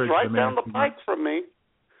disparage right the man. down the pike from me.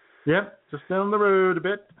 Yep, just down the road a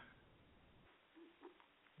bit.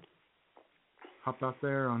 Hop out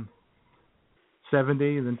there on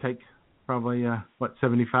 70 and then take probably,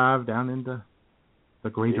 75 down into the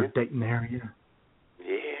greater Dayton area.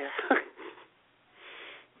 Yeah.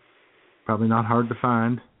 Probably not hard to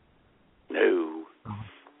find. No.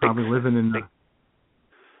 Probably living in the...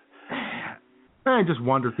 And just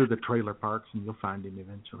wander through the trailer parks and you'll find him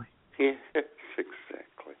eventually. Yes,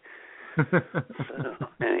 exactly. So,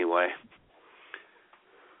 anyway,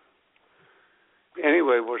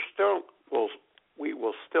 we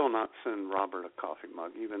will still not send Robert a coffee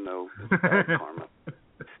mug, even though karma,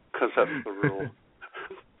 because that's the rule.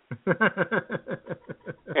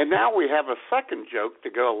 And now we have a second joke to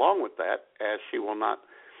go along with that, as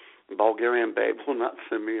Bulgarian Babe will not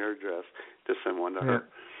send me her address to send one to her.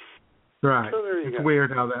 Right. So there you it's go.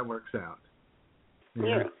 weird how that works out.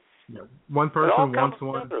 Yeah. One person wants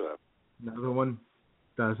one, together, another one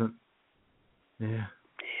doesn't. Yeah.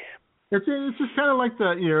 It's just kind of like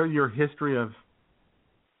your history of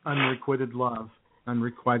unrequited love,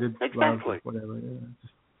 unrequited love, whatever.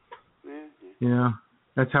 You know,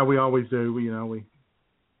 that's how we always do.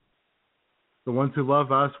 The ones who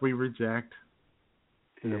love us, we reject.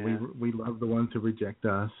 You know, we love the ones who reject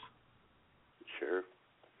us. Sure.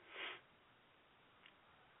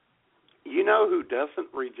 You know who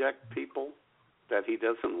doesn't reject people that he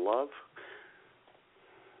doesn't love?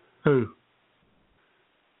 Who?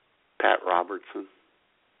 Pat Robertson.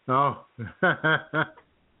 Oh. Of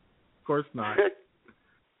course not.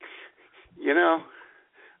 You know,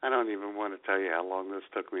 I don't even want to tell you how long this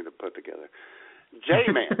took me to put together.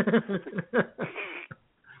 J-Man.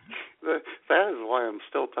 That is why I'm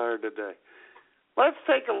still tired today. Let's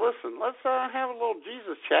take a listen. Let's have a little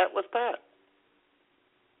Jesus chat with Pat.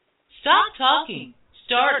 Stop talking.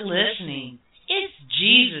 Start listening. It's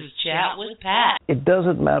Jesus Chat with Pat. It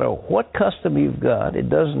doesn't matter what custom you've got. It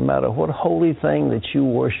doesn't matter what holy thing that you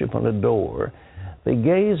worship and adore. The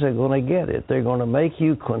gays are going to get it. They're going to make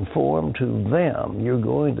you conform to them. You're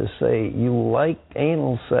going to say you like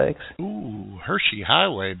anal sex. Ooh, Hershey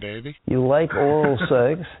Highway, baby. You like oral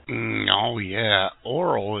sex. Oh, yeah.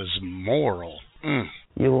 Oral is moral.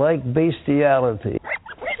 You like bestiality.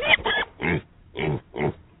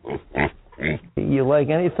 You like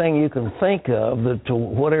anything you can think of, that to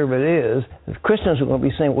whatever it is. Christians are going to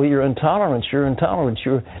be saying, well, you're intolerant. You're intolerant.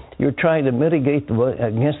 You're trying to mitigate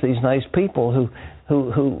against these nice people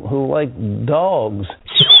who like dogs.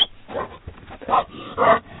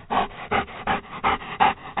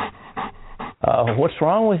 What's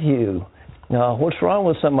wrong with you? What's wrong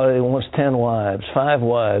with somebody who wants 10 wives, 5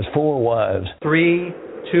 wives, 4 wives? 3,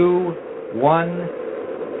 2, 1,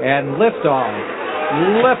 and lift off.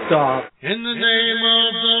 Lift off. In the name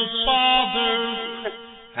of the Father,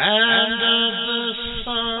 and of the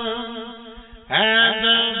Son, and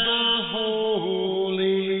of the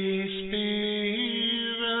Holy Spirit.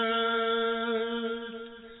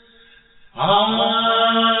 Amen.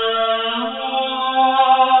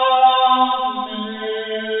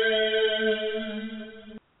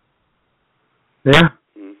 Yeah.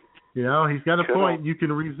 You know, he's got a point. You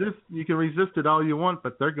can resist it all you want,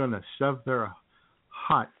 but they're going to shove their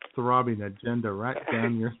hot, throbbing agenda right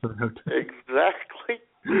down your throat. Exactly.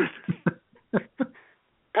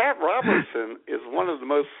 Pat Robertson is one of the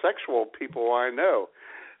most sexual people I know.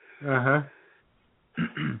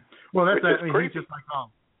 Well, that's creepy. he's just like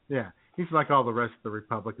he's like all the rest of the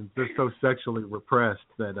Republicans. They're so sexually repressed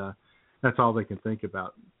that that's all they can think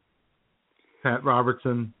about. Pat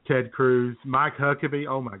Robertson, Ted Cruz, Mike Huckabee.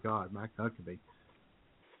 Oh my God, Mike Huckabee.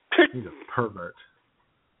 He's a pervert.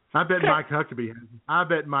 I bet Mike Huckabee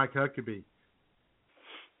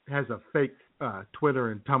has a fake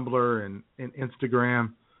Twitter and Tumblr and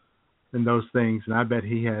Instagram and those things, and I bet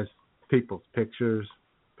he has people's pictures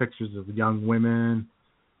of young women,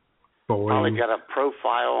 boys. Probably got a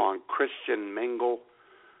profile on Christian Mingle.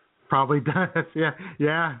 Probably does,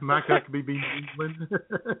 yeah. Mike Huckabee being England.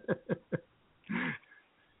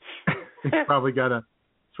 He's probably got a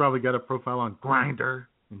profile on Grindr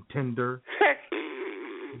and Tinder.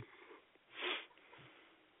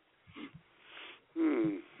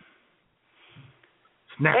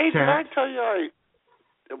 Snapchat. Hey, did I tell you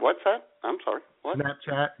what's that? I'm sorry. What?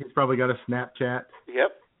 Snapchat. He's probably got a Snapchat.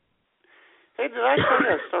 Yep. Hey, did I tell you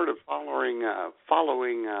I started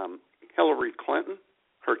following Hillary Clinton,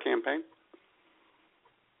 her campaign?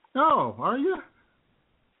 Oh, are you?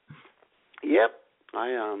 Yep.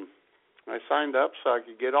 I signed up so I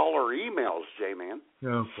could get all her emails, J-Man.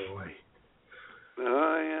 Oh boy.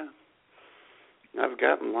 Oh yeah. I've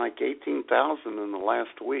gotten like 18,000 in the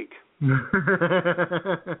last week.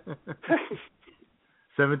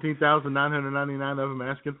 17,999 of them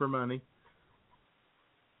asking for money.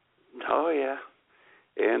 Oh yeah.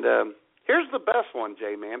 And here's the best one,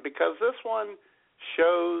 J-Man, because this one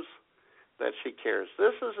shows that she cares.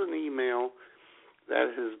 This is an email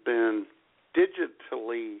that has been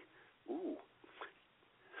digitally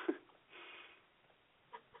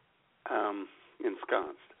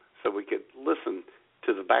ensconced, so we could listen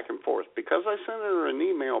to the back and forth, because I sent her an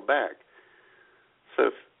email back. So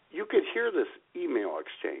if you could hear this email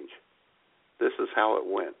exchange, this is how it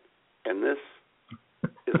went. And this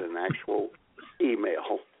is an actual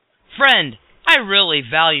email. Friend, I really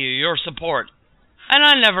value your support, and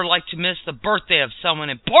I never like to miss the birthday of someone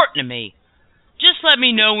important to me. Just let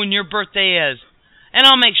me know when your birthday is, and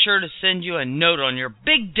I'll make sure to send you a note on your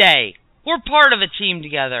big day. We're part of a team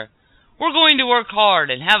together. We're going to work hard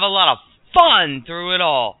and have a lot of fun through it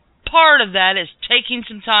all. Part of that is taking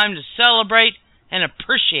some time to celebrate and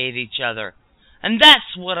appreciate each other. And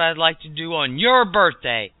that's what I'd like to do on your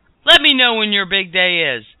birthday. Let me know when your big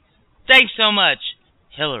day is. Thanks so much,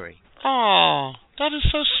 Hillary. Oh, that is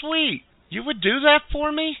so sweet. You would do that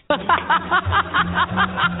for me?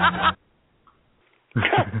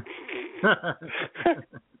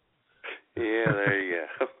 Yeah, there you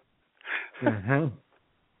go.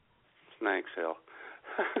 Thanks, Hill.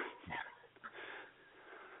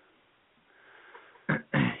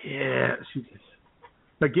 Yeah,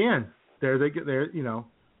 again, there. You know,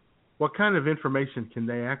 what kind of information can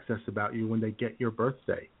they access about you when they get your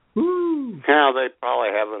birthday? Woo! Now they probably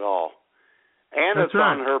have it all, and That's it's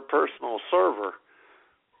right. on her personal server.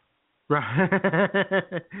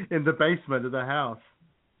 Right in the basement of the house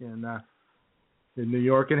in New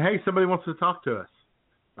York. And hey, somebody wants to talk to us.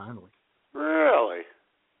 Finally. Really?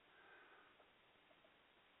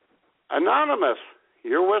 Anonymous,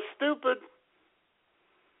 you're with stupid.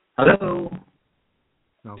 Hello.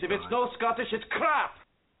 Oh, if it's no Scottish, it's crap.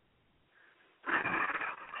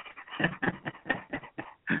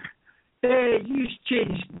 You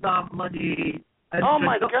changed that money. Oh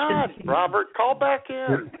my God, Robert, call back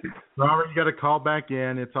in. Robert, you got to call back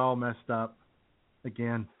in. It's all messed up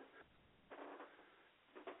again.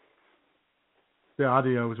 The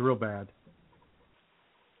audio is real bad.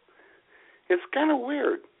 It's kind of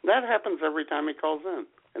weird. That happens every time he calls in,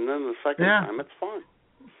 and then the second time it's fine.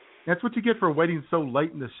 That's what you get for waiting so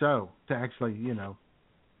late in the show to actually,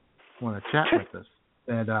 want to chat with us.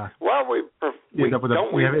 And well,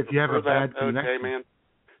 if you have a bad connection, man.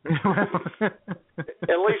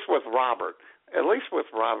 At least with Robert,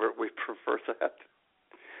 we prefer that.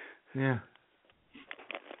 Yeah.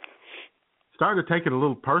 Starting to take it a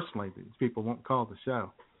little personally. These people won't call the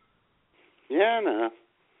show. Yeah, no.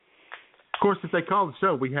 Of course, if they call the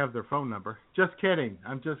show, we have their phone number. Just kidding.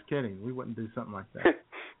 I'm just kidding. We wouldn't do something like that.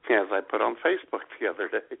 As I put on Facebook the other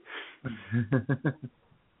day.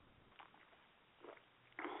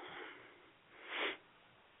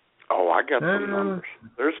 Oh, I got some numbers.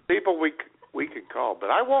 There's people we could call, but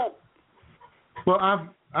I won't. Well, I've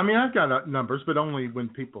got numbers, but only when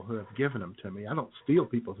people who have given them to me. I don't steal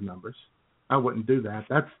people's numbers. I wouldn't do that.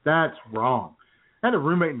 That's wrong. I had a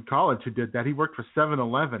roommate in college who did that. He worked for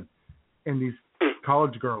 7-Eleven, and these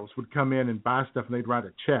college girls would come in and buy stuff, and they'd write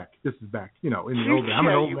a check. This is back, in the old days. I'm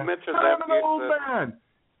an old man. I'm an old man.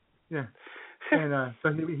 Yeah. And so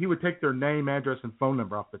he would take their name, address, and phone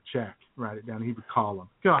number off the check, write it down, and he would call them.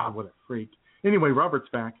 God, what a freak. Anyway, Robert's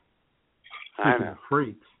back. I know.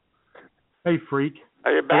 Freaks. Hey, freak.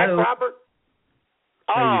 Are you back, Robert?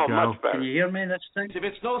 There you go. Much better. Can you hear me this time? If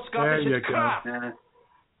it's no Scottish, it's crap.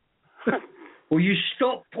 Will you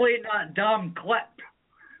stop playing that damn clip?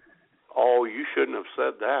 Oh, you shouldn't have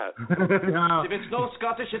said that. No. If it's no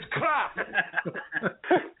Scottish, it's crap.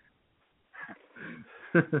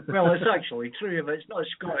 Well, it's actually true. If it's not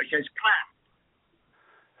Scottish, it's crap.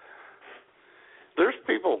 There's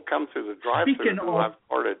people come through the drive-thru who I've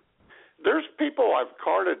carded. There's people I've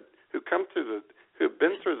carded who've been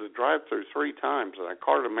through the drive-thru 3 times, and I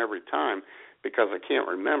card them every time because I can't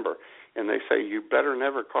remember. And they say, "You better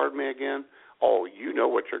never card me again." Oh, you know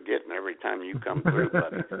what you're getting every time you come through,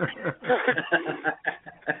 buddy.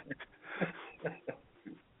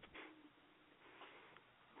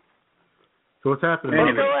 So what's happening?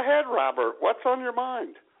 Well, go ahead, Robert. What's on your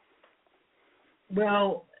mind?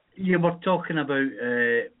 Well, you were talking about,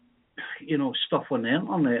 stuff on the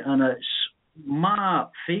internet, and my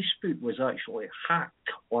Facebook was actually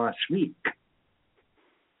hacked last week.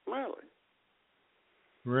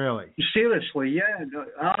 Really? Seriously, yeah.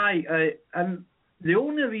 And the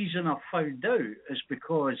only reason I found out is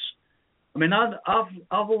because,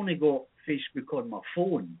 I've only got Facebook on my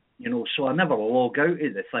phone, so I never log out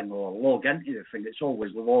of the thing or log into the thing. It's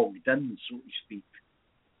always logged in, so to speak.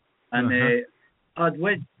 And I'd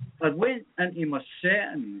went into my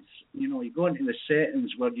settings. You go into the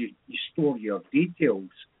settings where you store your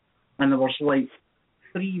details, and there was like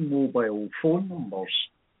 3 mobile phone numbers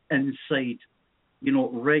inside,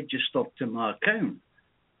 registered to my account.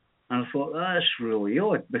 And I thought, that's really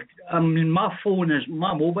odd.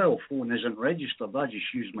 My mobile phone isn't registered. I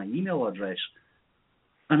just use my email address.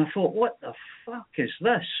 And I thought, what the fuck is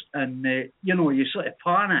this? And, you sort of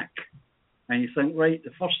panic. And you think, right,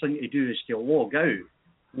 the first thing to do is to log out,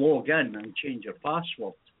 log in and change your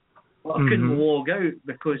password. But I couldn't log out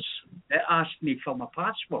because it asked me for my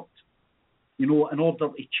password. In order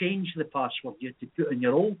to change the password, you had to put in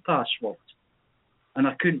your old password. And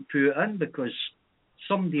I couldn't put it in because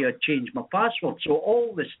somebody had changed my password. So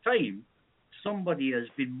all this time, somebody has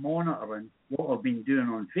been monitoring what I've been doing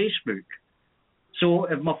on Facebook. So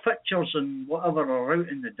if my pictures and whatever are out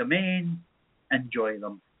in the domain, enjoy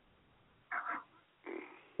them.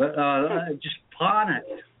 But I just panicked.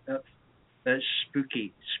 It's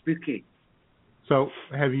spooky. So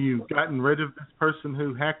have you gotten rid of this person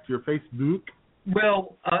who hacked your Facebook?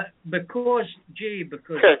 Well, because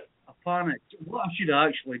I panicked. What I should have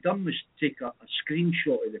actually done was take a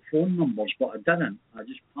screenshot of the phone numbers, but I didn't. I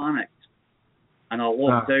just panicked. And I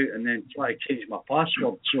logged out and then tried to change my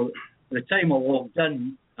password. So by the time I logged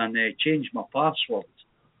in and changed my password,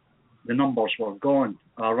 the numbers were gone.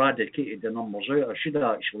 I eradicated the numbers out. I should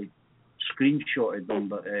have actually screenshotted them,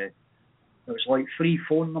 but it was like 3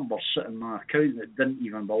 phone numbers sitting in my account that didn't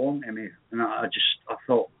even belong to me. And I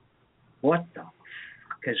thought, what the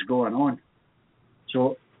fuck is going on?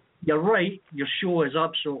 So you're right. Your show is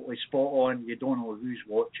absolutely spot on. You don't know who's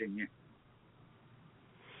watching you.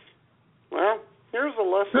 Well, here's a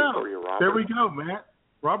lesson for you, Robert. There we go, Matt.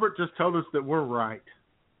 Robert just told us that we're right.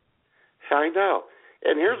 I know.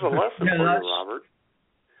 And here's a lesson for you, Robert.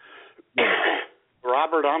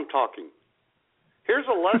 Robert, I'm talking. Here's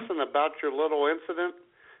a lesson about your little incident.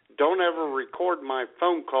 don't ever record my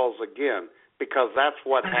phone calls again because that's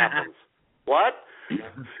what happens. What?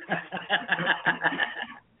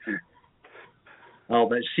 Oh,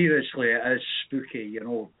 but seriously, it is spooky,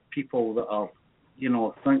 people that are,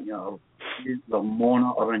 think they're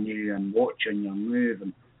monitoring you and watching your move,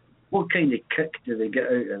 and what kind of kick do they get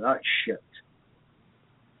out of that shit?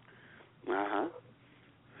 Uh-huh.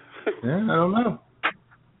 Yeah, I don't know.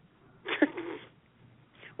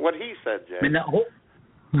 What he said, Jay. I mean, I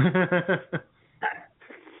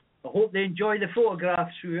hope they enjoy the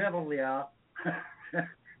photographs, whoever they are.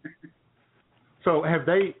 So have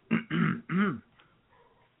they?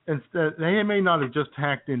 Instead, they may not have just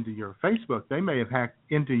hacked into your Facebook. They may have hacked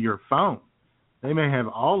into your phone. They may have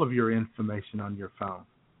all of your information on your phone.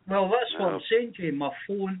 Well, that's what I'm saying to you. My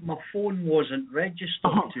phone wasn't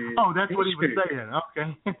registered to. Oh, that's what he was Facebook. saying.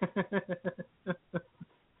 Okay.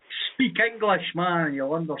 Speak English, man.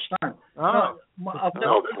 You'll understand. Oh, I've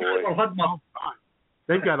never had my.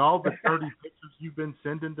 They've got all the 30 pictures you've been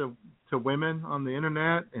sending to women on the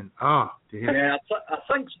internet, and oh dear. Yeah, I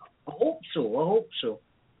think so. I hope so.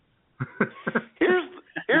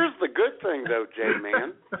 Here's the good thing, though,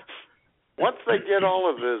 J-Man. Once they get all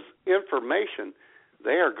of his information,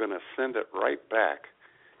 they are going to send it right back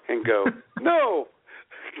and go, no.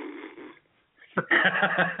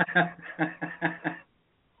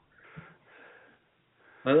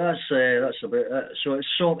 Well, that's about it. So it's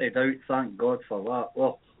sorted out. Thank God for that.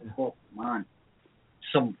 Oh man,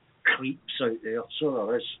 some creeps out there. So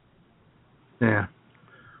there is. Yeah.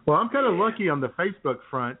 Well, I'm kind of lucky on the Facebook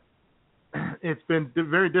front. It's been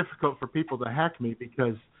very difficult for people to hack me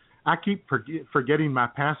because I keep forgetting my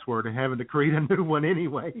password and having to create a new one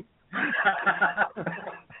anyway.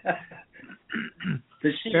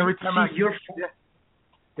 Every time I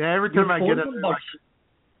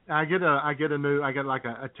get like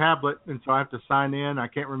a tablet, and so I have to sign in. I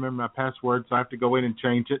can't remember my password, so I have to go in and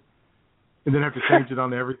change it, and then I have to change it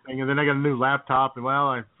on everything. And then I got a new laptop, and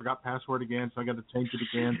I forgot password again, so I got to change it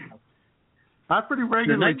again. I pretty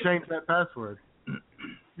regularly change that password.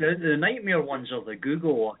 The nightmare ones are the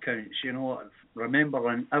Google accounts,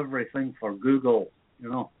 remembering everything for Google,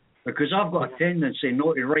 because I've got a tendency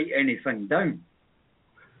not to write anything down.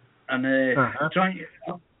 And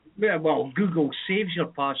Google saves your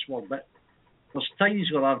password, but there's times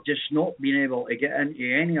where I've just not been able to get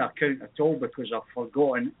into any account at all because I've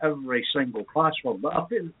forgotten every single password. But I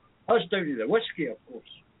think that's down to the whiskey, of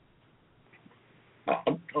course.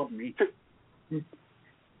 Pardon me.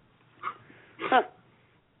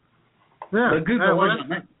 Yeah, but Google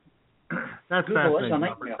isn't it? That's Google is a fascinating.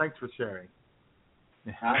 nightmare. Thanks for sharing.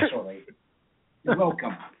 That's all right. You're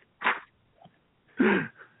welcome.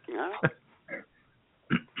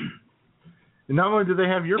 And not only do they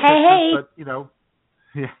have your Hey, pictures, but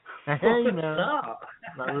yeah. Hey,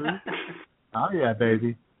 man. Oh yeah,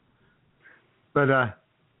 baby. But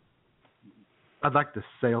I'd like to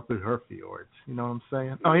sail through her fjords. You know what I'm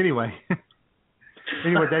saying? Oh, anyway.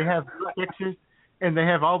 Anyway, they have pictures, and they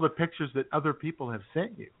have all the pictures that other people have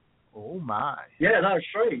sent you. Oh my. Yeah, that's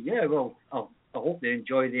right. Yeah, well, I hope they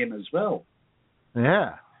enjoy them as well.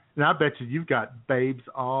 Yeah. And I bet you've got babes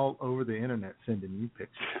all over the internet sending you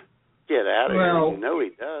pictures. Get out of here. You know he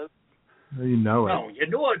does. You know it. Oh, you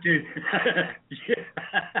know I do.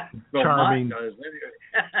 Well, charming, Matt does, anyway.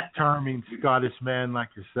 charming Scottish man like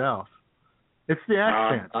yourself. It's the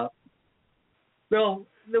accent. Well,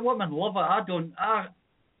 the women love it. I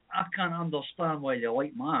can't understand why they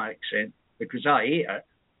like my accent, because I hate it.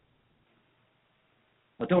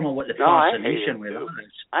 I don't know what the fascination with that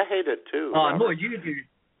is. I hate it too. Oh, no, you do.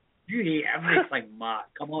 You hate everything, Matt.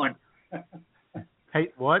 Come on.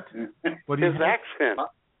 Hate what? What do you His hate? accent.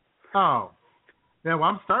 Oh. Yeah, well,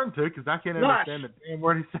 I'm starting to, because I can't understand the damn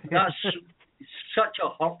word he's saying. That's such a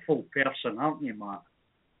hurtful person, aren't you, Matt?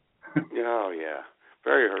 Oh, yeah.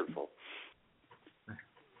 Very hurtful.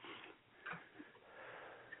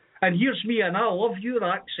 And here's me, and I love your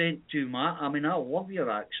accent too, Matt. I mean, I love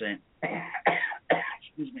your accent.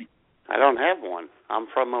 Excuse me. I don't have one. I'm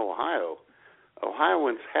from Ohio.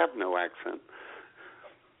 Ohioans have no accent.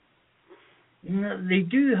 They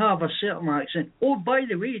do have a certain accent. Oh, by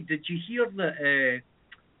the way, did you hear that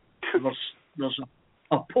there's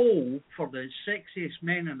a poll for the sexiest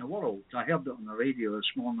men in the world? I heard it on the radio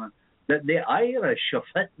this morning, that the Irish have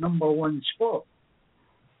hit #1 spot.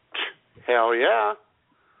 Hell yeah.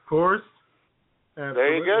 Of course. Absolutely.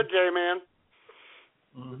 There you go, J-Man.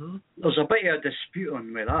 Mm-hmm. There's a bit of a dispute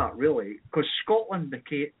on with that, really, because Scotland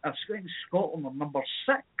Scotland were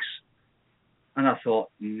 #6. And I thought,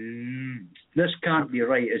 this can't be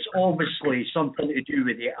right. It's obviously something to do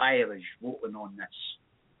with the Irish voting on this.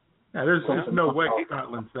 Yeah, there's no way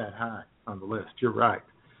Scotland's that high on the list. You're right.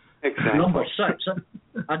 Exactly. Number 6.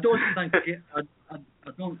 I don't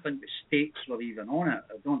think the States were even on it.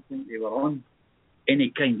 I don't think they were on any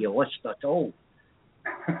kind of list at all.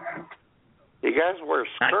 You guys wear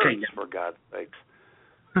skirts, for God's sakes.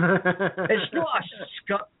 It's not a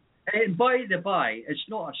skirt. And by the by, it's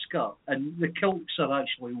not a skirt. And the kilts are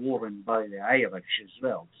actually worn by the Irish as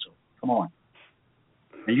well. So, come on.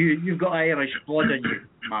 And you've got Irish blood in you,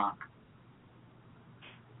 Mark.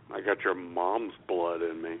 I got your mom's blood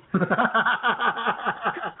in me.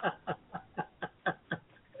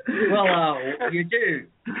 Well, you do.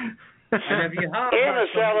 And if you have, and a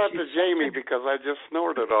shout out to Jamie because I just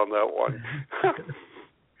snorted on that one.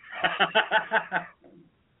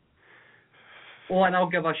 Oh, and I'll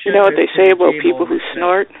give a shout. You know what they say about people who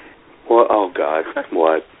snort? Well, oh God,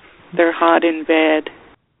 what? They're hot in bed.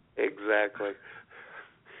 Exactly.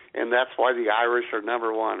 And that's why the Irish are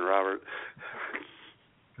number one, Robert.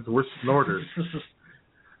 Because we're snorters.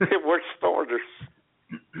 We're snorters.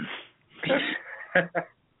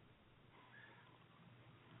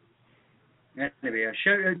 Anyway, a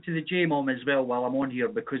shout out to the J-Mom as well while I'm on here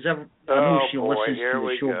because I know she listens to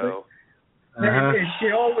the show. But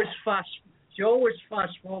she always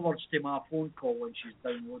fast forwards to my phone call when she's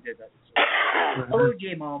downloaded it. So, hello,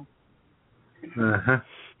 J-Mom.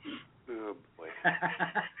 Oh boy.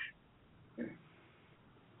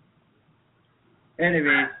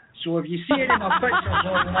 Anyway, so if you see any of my pictures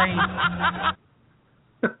online,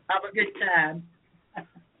 have a good time.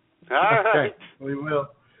 All right. We will.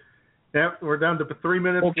 Yep, we're down to 3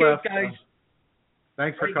 minutes left. Okay, guys.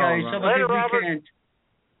 Thanks for calling, guys. Have Robert. a good weekend.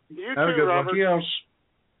 You have too, a good Robert. one. Cheers.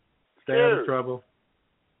 Stay out of trouble.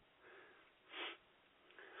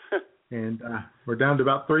 And we're down to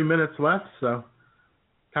about 3 minutes left, so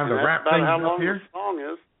time to wrap things how up long here. the song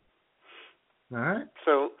is. All right.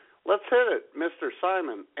 So let's hit it, Mr.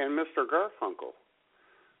 Simon and Mr. Garfunkel.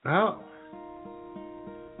 Oh.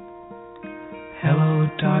 Hello,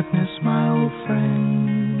 darkness, my old friend.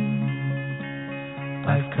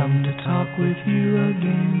 I've come to talk with you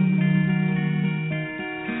again.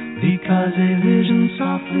 Because a vision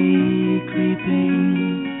softly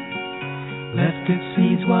creeping left its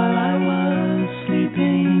seeds while I was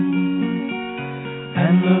sleeping.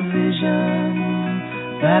 And the vision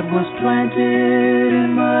that was planted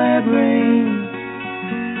in my brain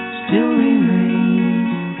still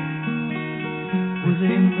remains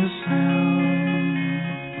within the sound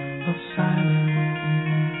of silence.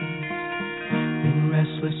 In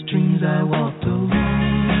restless dreams I walked alone,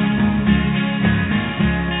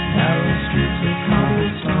 narrow streets of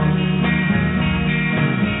cobblestone.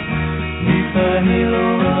 Neath the halo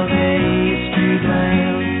of a street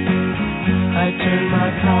lamp, I turned my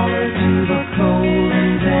collar to the cold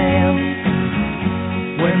and damp.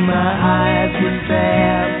 When my eyes were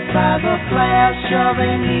stabbed by the flash of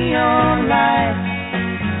a neon light,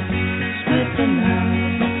 it split the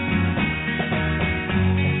night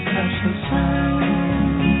and touched the sound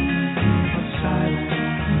of silence.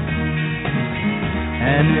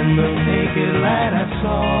 And in the naked light I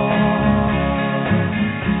saw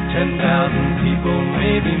 10,000 people,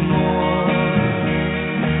 maybe more.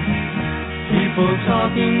 People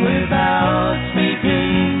talking without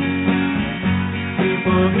speaking,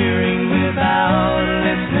 people hearing without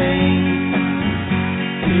listening,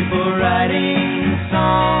 people writing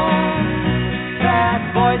songs that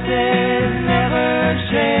voices never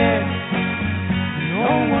shared.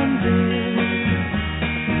 No one did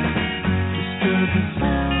disturb the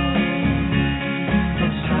sound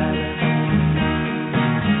of silence.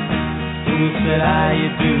 Who said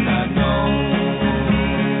you do not know?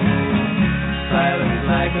 Silence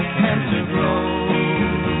like a cancer grows.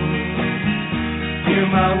 Hear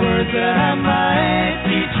my words that I might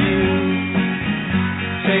teach you.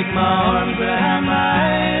 Take my arms that I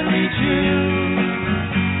might reach you.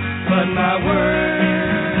 But my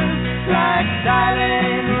words, like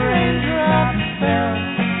silent raindrops, fell,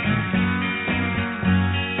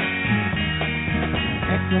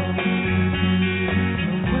 echoing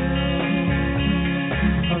the well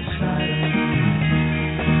of silence.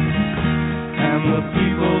 And the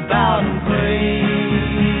people bowed and prayed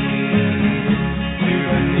to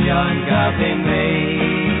the neon god they made.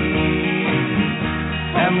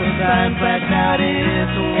 And the sign flashed out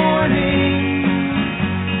its warning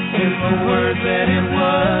in the words that it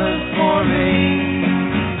was forming.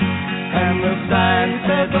 And the sign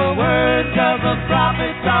said the words of the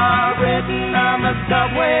prophets are written on the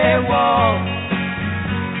subway walls,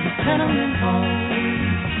 the tenement halls,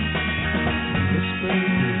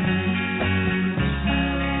 whispering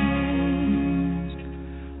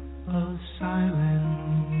of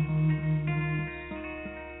silence.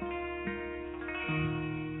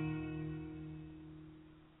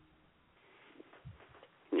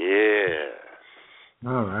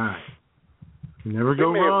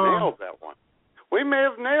 go we may wrong. have nailed that one. We may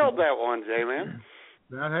have nailed that one, J-Man.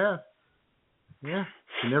 That has. Yeah.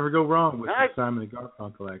 You never go wrong with the Simon and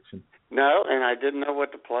Garfunkel collection. No, and I didn't know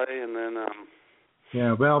what to play, and then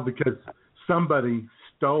Yeah, well, because somebody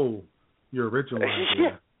stole your original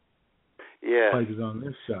idea. Yeah. Played it on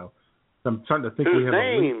this show. So I'm starting to think we Whose have a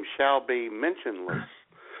leak. name shall be mentionless.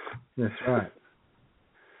 That's right.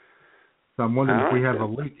 So I'm wondering if we have a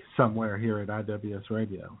Alright. leak somewhere here at IWS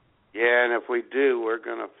Radio. Yeah, and if we do, we're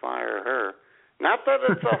going to fire her. Not that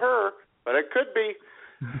it's a her, but it could be.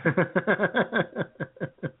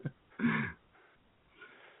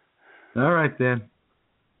 All right, then.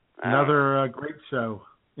 Another great show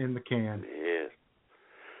in the can. Yes.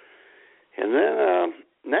 And then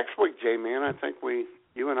next week, J-Man, I think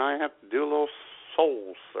you and I have to do a little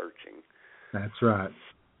soul searching. That's right.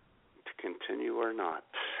 To continue or not.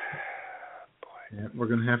 Yeah, we're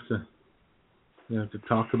going to have to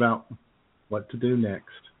talk about what to do next.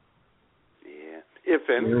 Yeah. If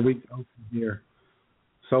any. Here we go from here.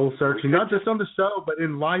 Soul searching, not just on the show, but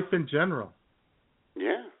in life in general.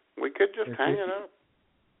 Yeah. We could just hang it up.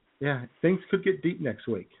 Yeah, things could get deep next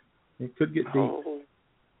week. It could get deep. Oh.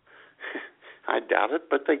 I doubt it,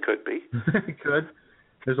 but they could be. It could.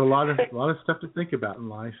 There's a lot of stuff to think about in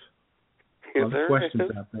life. A lot of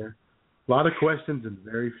questions out there. A lot of questions and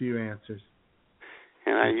very few answers.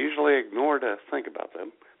 And I usually ignore to think about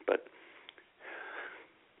them, but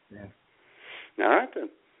yeah. All right then.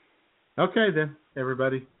 Okay then,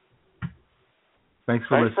 everybody. Thanks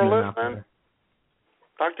for listening out there.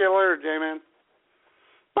 Talk to you later, J-Man.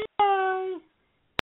 Bye.